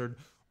be answered.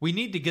 We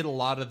need to get a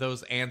lot of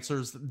those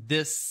answers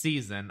this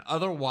season.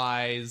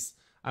 Otherwise,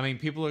 I mean,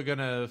 people are going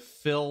to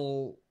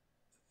feel,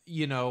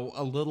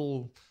 a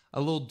little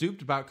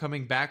duped about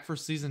coming back for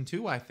season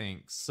 2, I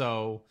think.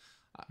 So,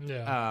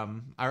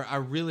 I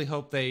really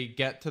hope they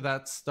get to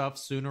that stuff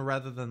sooner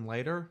rather than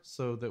later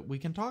so that we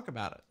can talk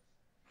about it.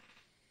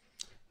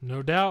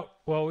 No doubt.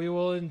 Well, we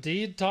will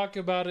indeed talk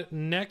about it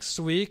next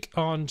week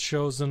on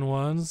Chosen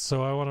Ones.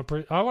 So I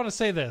want to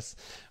say this.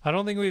 I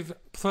don't think we've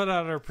put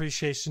out our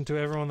appreciation to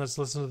everyone that's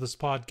listened to this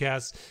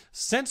podcast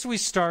since we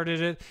started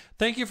it.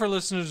 Thank you for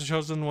listening to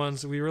Chosen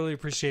Ones. We really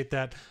appreciate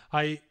that.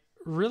 I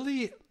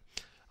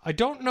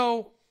don't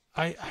know.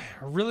 I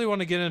really want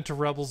to get into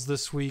Rebels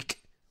this week.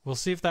 We'll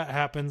see if that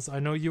happens.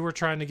 I know you were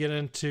trying to get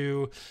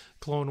into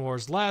Clone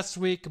Wars last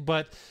week,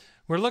 but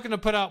we're looking to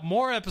put out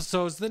more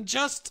episodes than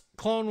just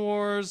Clone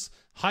Wars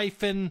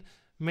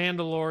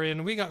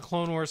Mandalorian. We got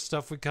Clone Wars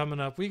stuff coming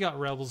up. We got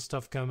Rebels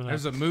stuff coming up.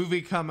 There's a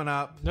movie coming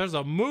up. There's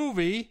a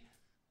movie.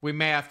 We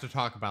may have to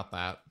talk about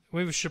that.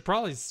 We should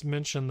probably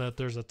mention that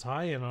there's a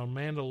tie-in on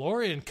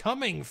Mandalorian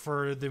coming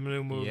for the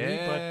new movie.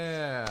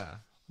 Yeah. But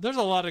there's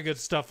a lot of good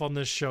stuff on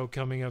this show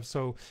coming up.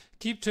 So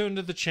keep tuned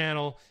to the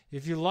channel.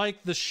 If you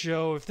like the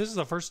show, if this is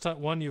the first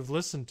one you've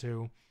listened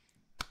to,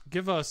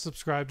 give a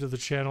subscribe to the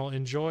channel.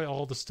 Enjoy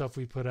all the stuff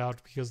we put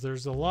out, because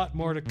there's a lot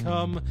more to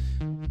come,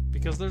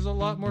 because there's a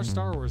lot more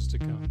Star Wars to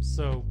come.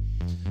 So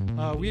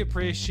we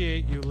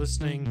appreciate you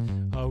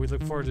listening. We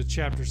look forward to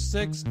chapter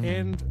 6.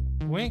 And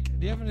Wink,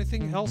 do you have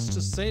anything else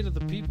to say to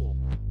the people?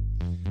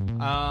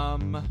 I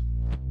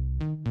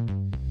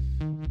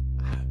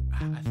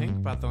think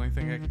about the only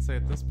thing I can say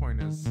at this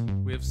point is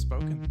we have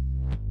spoken.